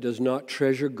that does not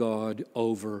treasure God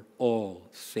over all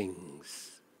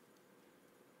things.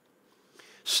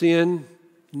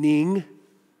 Sinning,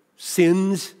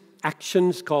 sins,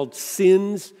 actions called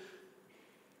sins,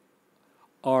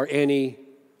 are any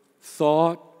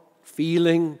thought,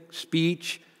 feeling,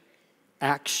 speech,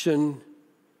 action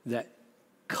that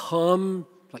come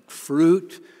like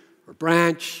fruit or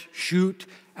branch, shoot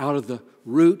out of the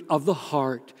root of the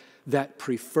heart that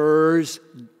prefers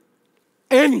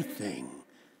anything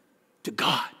to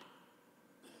God.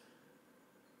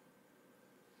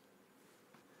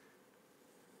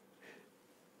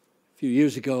 A few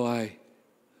years ago, I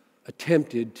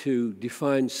attempted to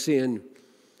define sin,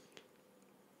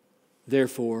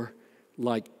 therefore,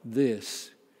 like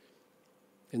this.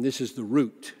 And this is the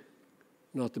root,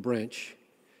 not the branch.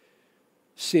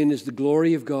 Sin is the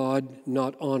glory of God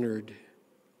not honored,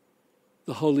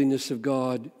 the holiness of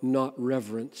God not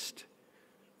reverenced,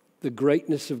 the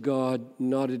greatness of God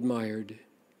not admired,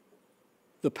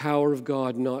 the power of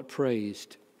God not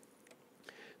praised,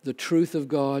 the truth of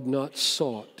God not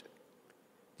sought,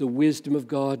 the wisdom of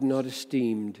God not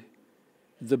esteemed,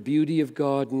 the beauty of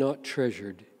God not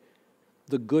treasured,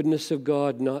 the goodness of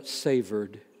God not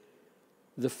savored,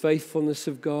 the faithfulness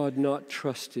of God not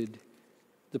trusted,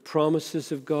 the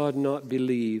promises of God not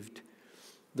believed,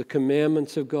 the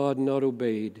commandments of God not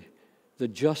obeyed, the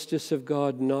justice of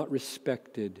God not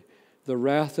respected, the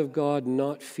wrath of God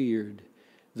not feared,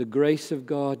 the grace of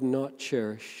God not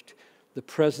cherished, the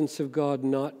presence of God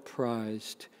not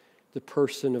prized, the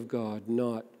person of God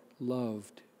not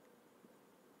loved.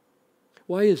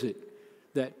 Why is it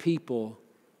that people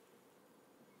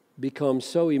become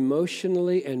so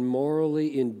emotionally and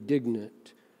morally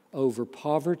indignant over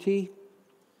poverty,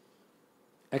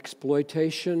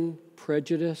 exploitation,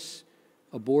 prejudice,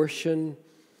 abortion,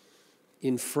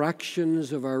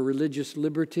 infractions of our religious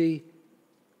liberty,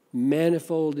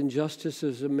 manifold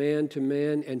injustices of man to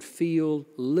man, and feel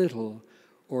little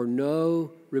or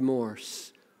no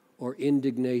remorse or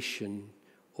indignation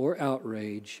or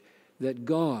outrage that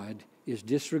God is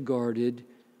disregarded,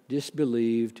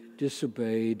 disbelieved,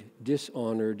 disobeyed,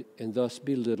 dishonored, and thus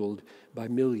belittled by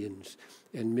millions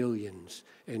and millions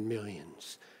and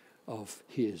millions of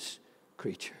His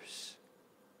creatures?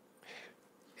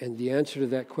 And the answer to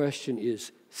that question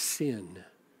is sin.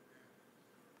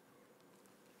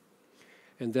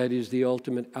 And that is the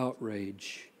ultimate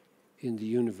outrage in the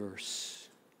universe,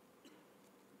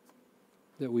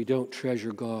 that we don't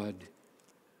treasure God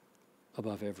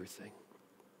above everything.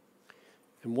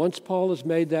 And once Paul has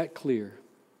made that clear,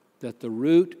 that the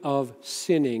root of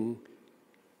sinning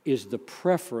is the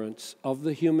preference of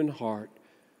the human heart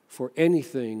for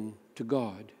anything to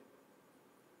God,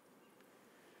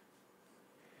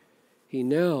 he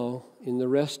now, in the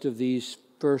rest of these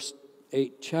first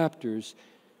 8 chapters,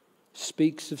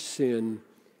 speaks of sin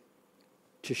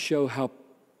to show how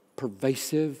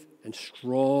pervasive and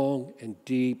strong and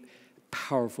deep,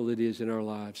 powerful it is in our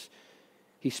lives.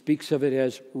 He speaks of it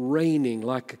as reigning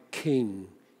like a king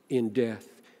in death,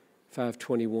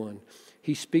 5:21.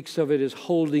 He speaks of it as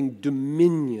holding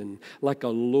dominion like a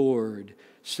lord,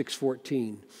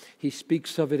 6:14. He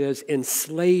speaks of it as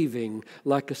enslaving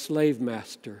like a slave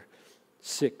master,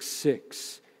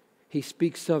 6:6. He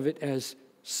speaks of it as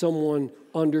someone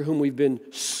under whom we've been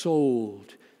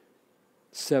sold,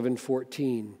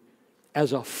 7:14.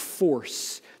 As a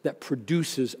force that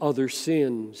produces other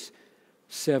sins,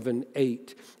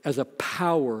 7:8. As a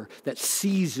power that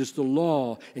seizes the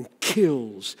law and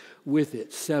kills with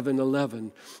it,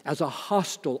 7:11. As a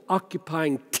hostile,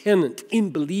 occupying tenant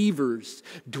in believers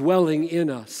dwelling in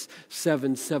us,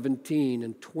 7:17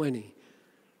 and 20.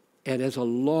 And as a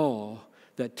law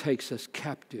that takes us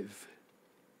captive.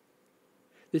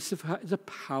 This is a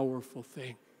powerful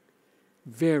thing.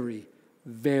 Very,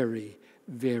 very,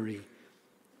 very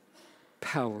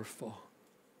powerful.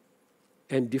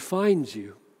 And defines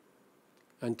you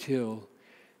until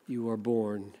you are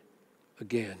born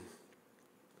again.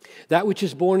 That which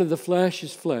is born of the flesh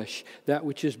is flesh. That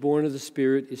which is born of the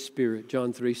Spirit is spirit.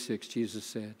 John 3:6, Jesus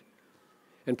said.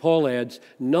 And Paul adds,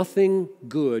 nothing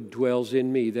good dwells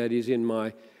in me, that is in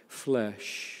my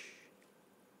flesh.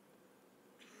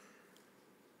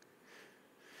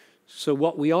 So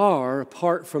what we are,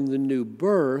 apart from the new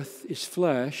birth, is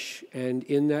flesh, and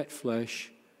in that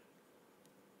flesh,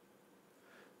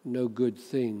 no good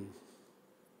thing.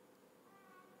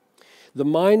 The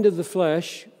mind of the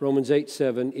flesh, Romans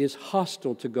 8:7, is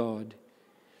hostile to God.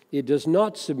 It does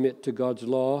not submit to God's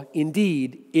law.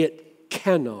 Indeed, it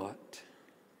cannot.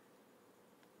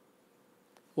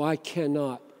 Why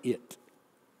cannot it?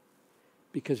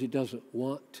 Because it doesn't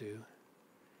want to.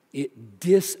 It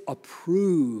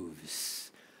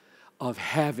disapproves of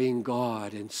having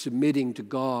God and submitting to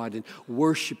God and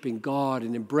worshiping God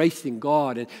and embracing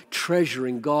God and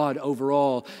treasuring God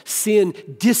overall. Sin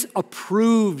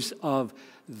disapproves of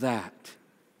that.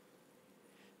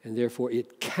 And therefore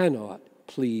it cannot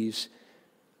please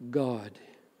God.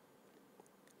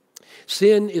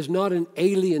 Sin is not an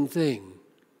alien thing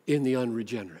in the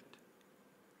unregenerate.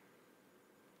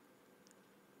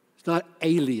 It's not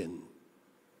alien.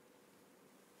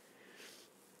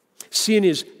 Sin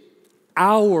is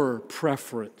our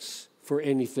preference for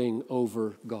anything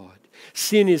over God.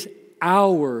 Sin is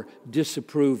our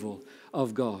disapproval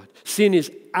of God. Sin is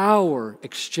our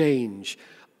exchange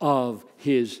of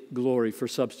His glory for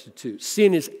substitute.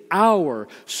 Sin is our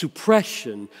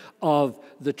suppression of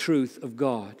the truth of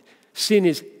God. Sin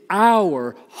is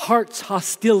our heart's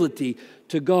hostility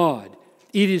to God.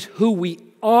 It is who we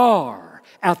are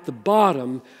at the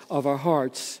bottom of our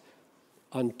hearts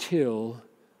until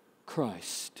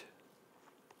Christ.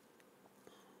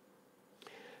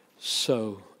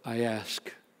 So I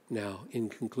ask now in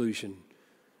conclusion,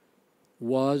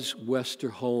 was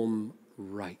Westerholm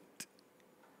right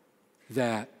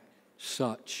that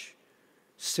such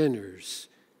sinners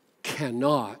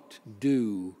cannot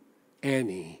do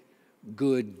any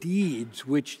good deeds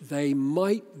which they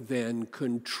might then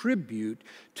contribute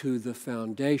to the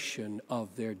foundation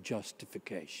of their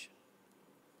justification?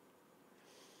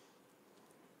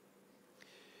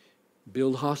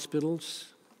 Build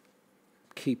hospitals,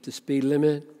 keep the speed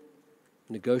limit,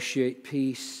 negotiate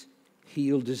peace,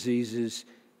 heal diseases,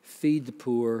 feed the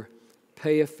poor,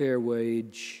 pay a fair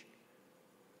wage.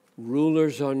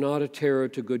 Rulers are not a terror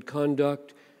to good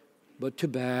conduct, but to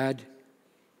bad.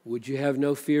 Would you have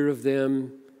no fear of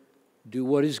them? Do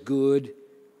what is good,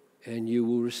 and you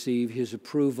will receive His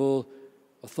approval.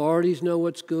 Authorities know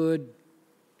what's good.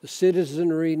 The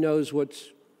citizenry knows what's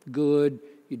good.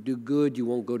 You do good, you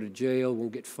won't go to jail,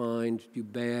 won't get fined. Do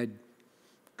bad,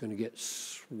 going to get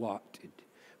swatted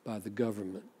by the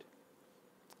government.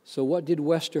 So what did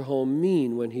Westerholm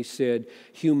mean when he said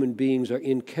human beings are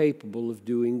incapable of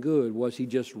doing good? Was he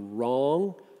just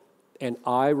wrong, and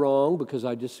I wrong because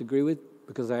I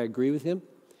agree with him?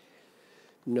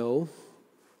 No,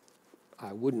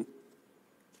 I wouldn't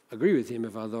agree with him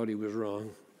if I thought he was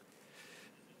wrong.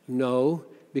 No,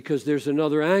 because there's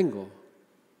another angle.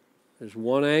 There's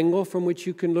one angle from which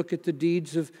you can look at the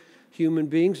deeds of human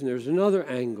beings, and there's another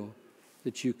angle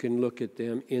that you can look at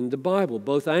them in the Bible.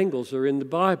 Both angles are in the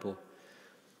Bible.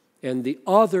 And the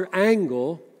other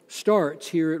angle starts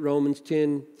here at Romans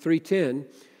 3:10.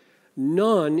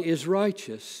 None is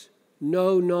righteous,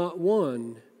 no, not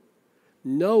one.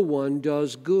 No one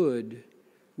does good,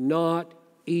 not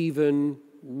even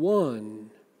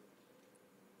one.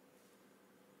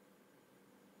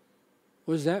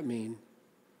 What does that mean?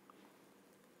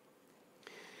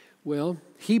 Well,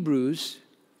 Hebrews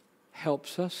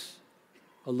helps us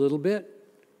a little bit.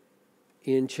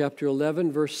 In chapter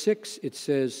 11, verse 6, it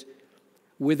says,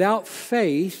 without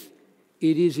faith,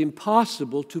 it is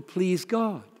impossible to please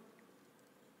God.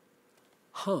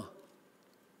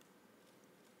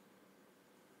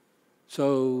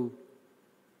 So,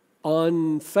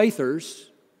 unfaithers,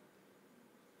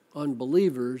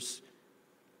 unbelievers,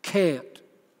 can't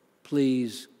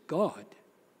please God.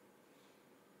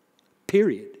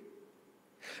 Period.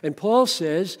 And Paul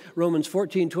says, Romans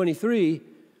 14:23,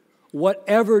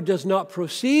 whatever does not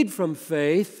proceed from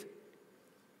faith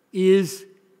is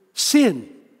sin.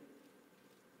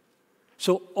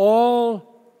 So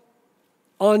all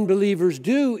unbelievers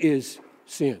do is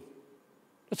sin.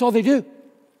 That's all they do.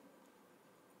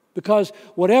 Because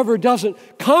whatever doesn't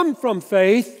come from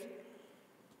faith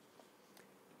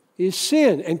is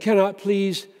sin and cannot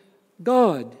please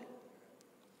God.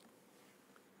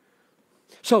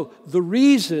 So the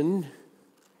reason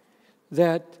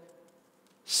that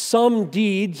some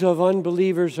deeds of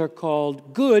unbelievers are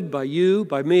called good by you,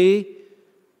 by me,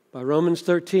 by Romans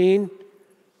 13,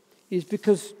 is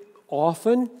because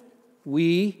often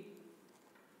we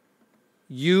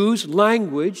use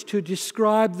language to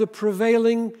describe the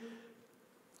prevailing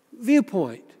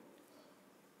viewpoint.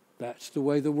 That's the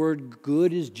way the word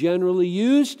good is generally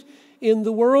used in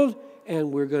the world,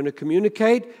 and we're going to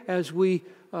communicate as we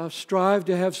strive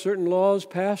to have certain laws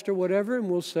passed or whatever, and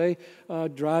we'll say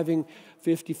driving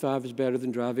 55 is better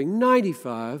than driving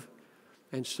 95,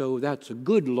 and so that's a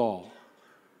good law.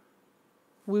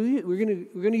 We're going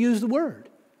to use the word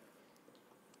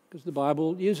because the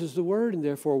Bible uses the word and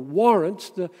therefore warrants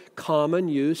the common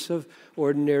use of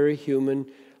ordinary human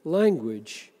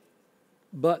language.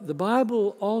 But the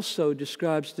Bible also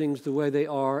describes things the way they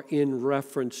are in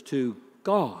reference to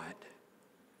God,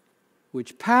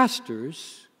 which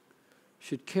pastors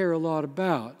should care a lot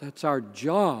about. That's our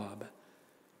job.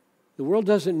 The world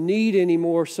doesn't need any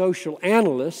more social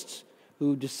analysts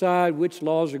who decide which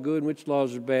laws are good and which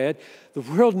laws are bad. The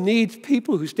world needs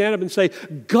people who stand up and say,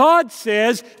 God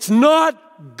says it's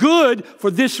not good for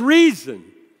this reason.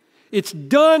 It's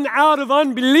done out of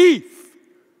unbelief.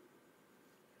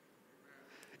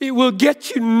 It will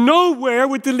get you nowhere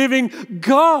with the living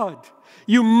God.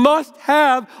 You must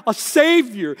have a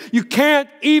Savior. You can't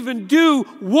even do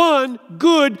one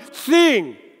good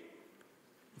thing.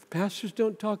 If pastors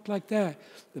don't talk like that,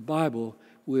 the Bible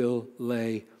will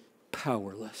lay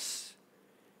powerless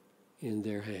in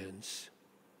their hands.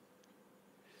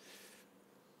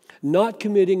 Not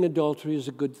committing adultery is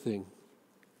a good thing.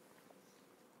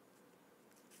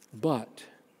 But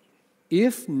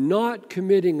if not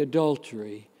committing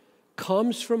adultery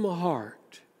comes from a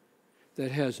heart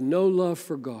that has no love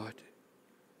for God,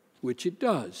 which it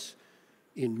does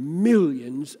in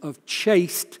millions of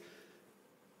chaste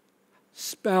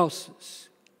spouses,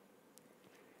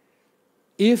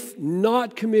 if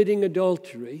not committing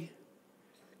adultery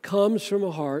comes from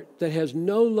a heart that has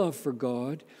no love for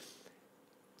God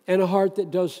and a heart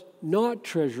that does not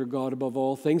treasure God above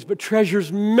all things, but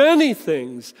treasures many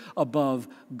things above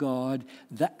God,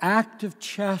 the act of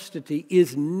chastity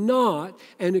is not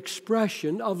an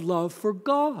expression of love for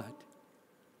God.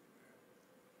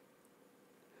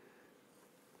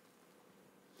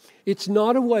 It's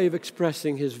not a way of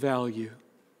expressing His value.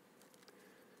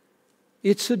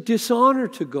 It's a dishonor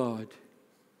to God.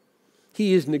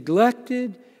 He is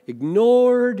neglected,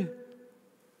 ignored,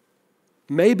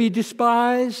 maybe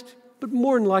despised, but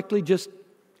more than likely just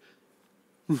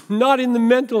not in the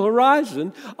mental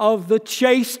horizon of the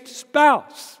chaste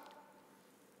spouse.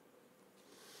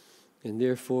 And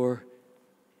therefore,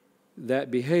 that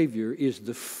behavior is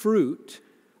the fruit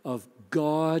of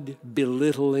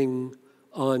God-belittling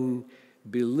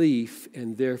unbelief.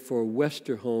 And therefore,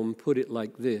 Westerholm put it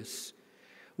like this: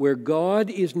 where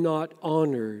God is not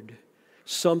honored,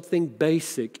 something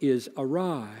basic is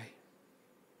awry,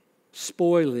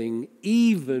 spoiling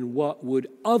even what would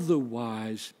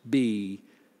otherwise be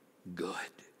good.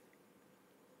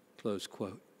 Close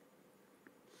quote.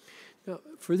 Now,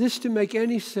 for this to make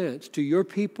any sense to your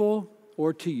people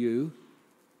or to you,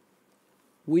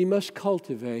 we must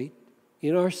cultivate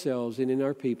in ourselves and in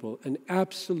our people an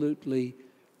absolutely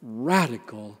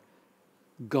radical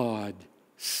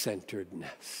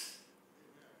God-centeredness.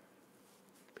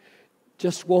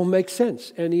 Just won't make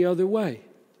sense any other way.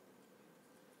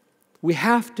 We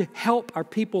have to help our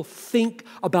people think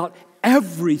about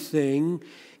everything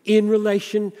in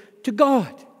relation to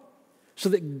God, so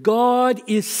that God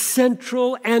is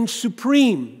central and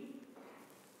supreme.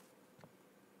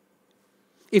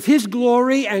 If His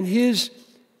glory and His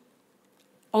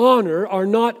honor are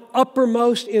not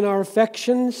uppermost in our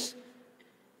affections,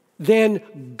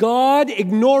 then God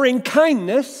ignoring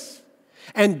kindness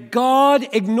and God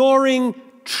ignoring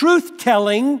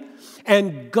truth-telling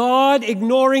and God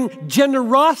ignoring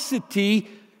generosity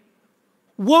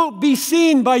won't be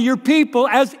seen by your people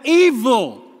as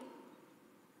evil.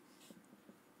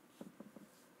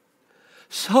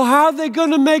 So how are they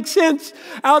going to make sense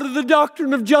out of the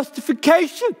doctrine of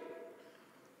justification?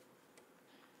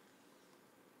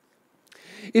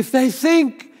 If they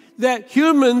think that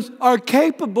humans are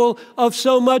capable of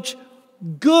so much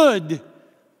good,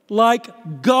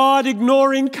 like God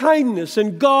ignoring kindness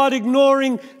and God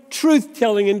ignoring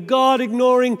truth-telling and God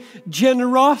ignoring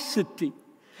generosity,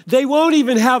 they won't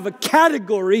even have a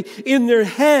category in their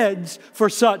heads for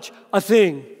such a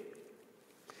thing.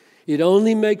 It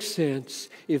only makes sense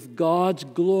if God's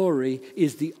glory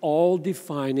is the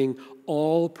all-defining,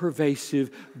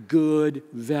 all-pervasive good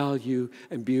value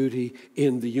and beauty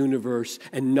in the universe,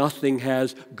 and nothing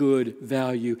has good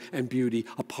value and beauty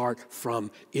apart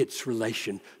from its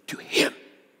relation to Him.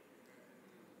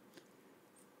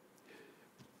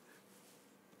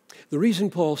 The reason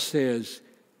Paul says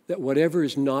that whatever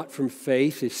is not from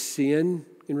faith is sin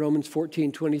in Romans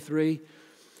 14:23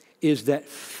 is that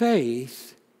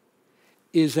faith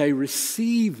is a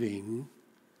receiving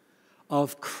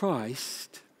of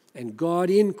Christ and God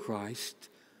in Christ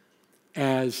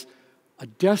as a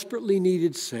desperately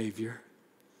needed Savior,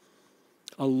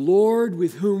 a Lord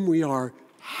with whom we are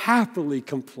happily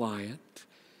compliant,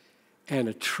 and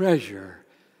a treasure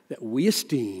that we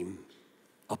esteem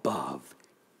above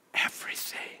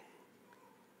everything.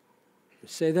 I'll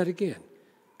say that again,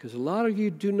 because a lot of you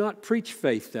do not preach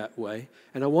faith that way,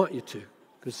 and I want you to,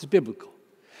 because it's biblical.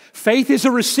 Faith is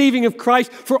a receiving of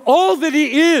Christ for all that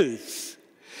He is.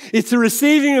 It's the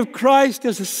receiving of Christ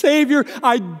as a Savior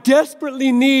I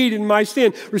desperately need in my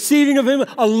sin. Receiving of Him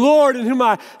a Lord in whom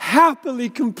I happily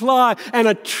comply, and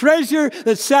a treasure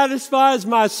that satisfies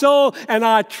my soul, and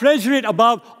I treasure it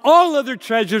above all other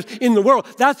treasures in the world.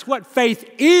 That's what faith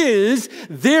is.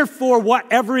 Therefore,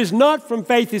 whatever is not from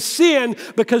faith is sin,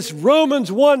 because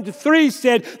Romans 1-3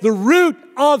 said the root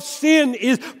of sin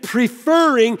is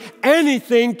preferring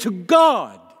anything to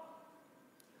God,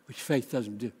 which faith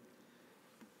doesn't do.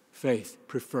 Faith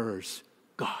prefers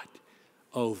God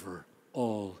over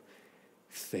all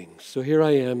things. So here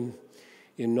I am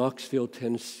in Knoxville,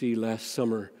 Tennessee last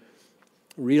summer,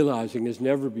 realizing as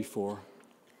never before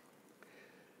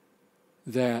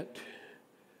that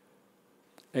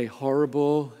a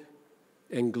horrible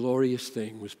and glorious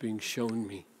thing was being shown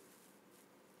me.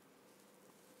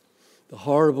 The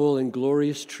horrible and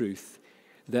glorious truth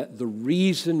that the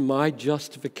reason my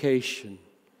justification,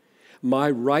 my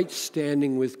right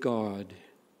standing with God,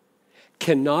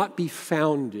 cannot be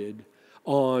founded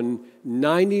on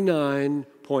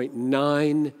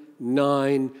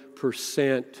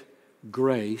 99.99%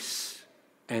 grace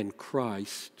and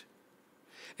Christ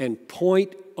and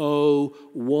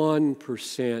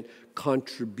 0.01%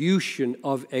 contribution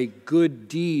of a good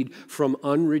deed from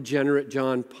unregenerate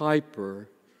John Piper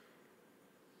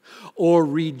or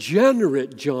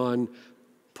regenerate John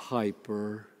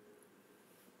Piper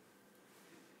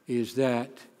is that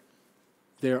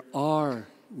there are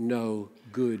no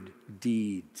good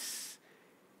deeds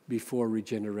before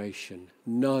regeneration.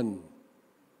 None.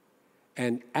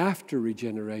 And after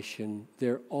regeneration,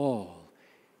 they're all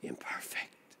imperfect.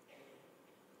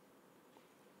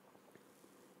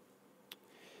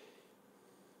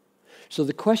 So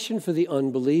the question for the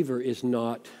unbeliever is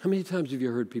not, how many times have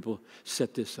you heard people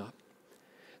set this up?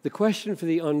 The question for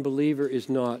the unbeliever is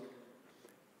not,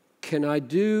 can I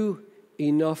do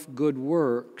enough good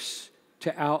works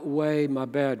to outweigh my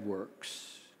bad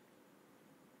works?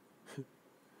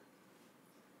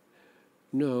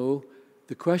 No,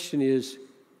 the question is,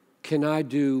 can I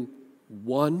do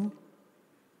one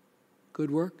good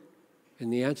work?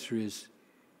 And the answer is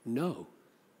no.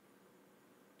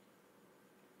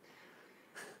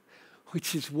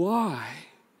 Which is why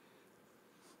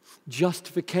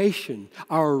justification,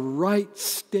 our right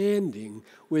standing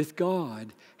with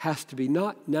God, has to be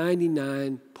not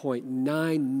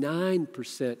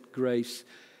 99.99% grace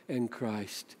and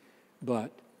Christ,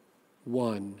 but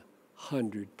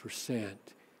 100%.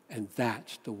 And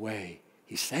that's the way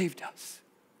He saved us.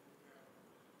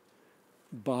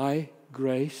 By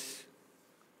grace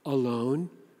alone,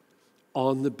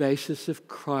 on the basis of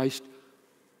Christ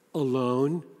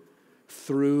alone,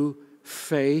 through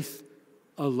faith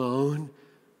alone,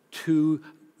 to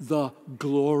the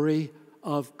glory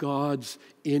of God's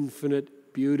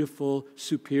infinite, beautiful,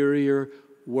 superior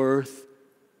worth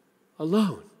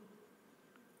alone.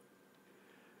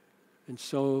 And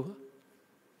so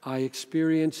I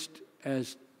experienced,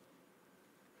 as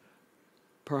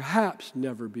perhaps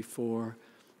never before,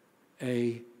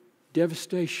 a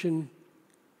devastation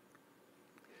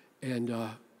and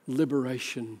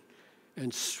liberation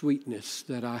and sweetness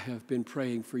that I have been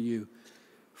praying for you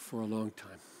for a long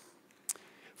time.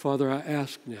 Father, I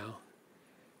ask now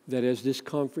that as this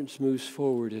conference moves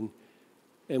forward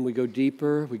and we go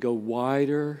deeper, we go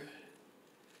wider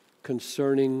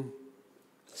concerning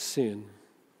sin,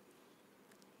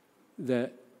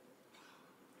 that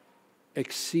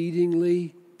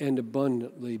exceedingly and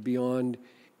abundantly beyond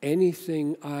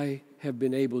anything I have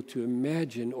been able to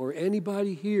imagine or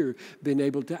anybody here been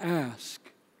able to ask,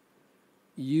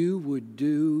 you would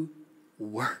do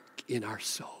work in our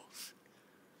souls.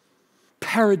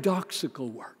 Paradoxical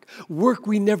work. Work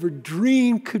we never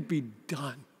dreamed could be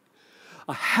done.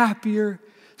 A happier,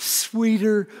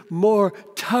 sweeter, more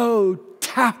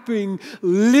toe-tapping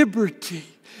liberty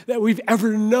that we've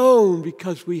ever known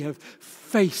because we have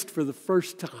faced for the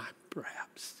first time,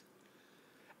 perhaps,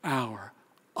 our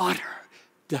utter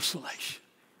desolation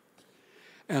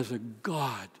as a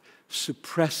God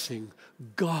suppressing,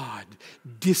 God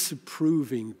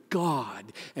disapproving,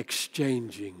 God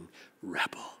exchanging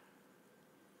rebel.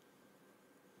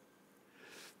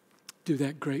 Do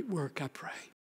that great work, I pray.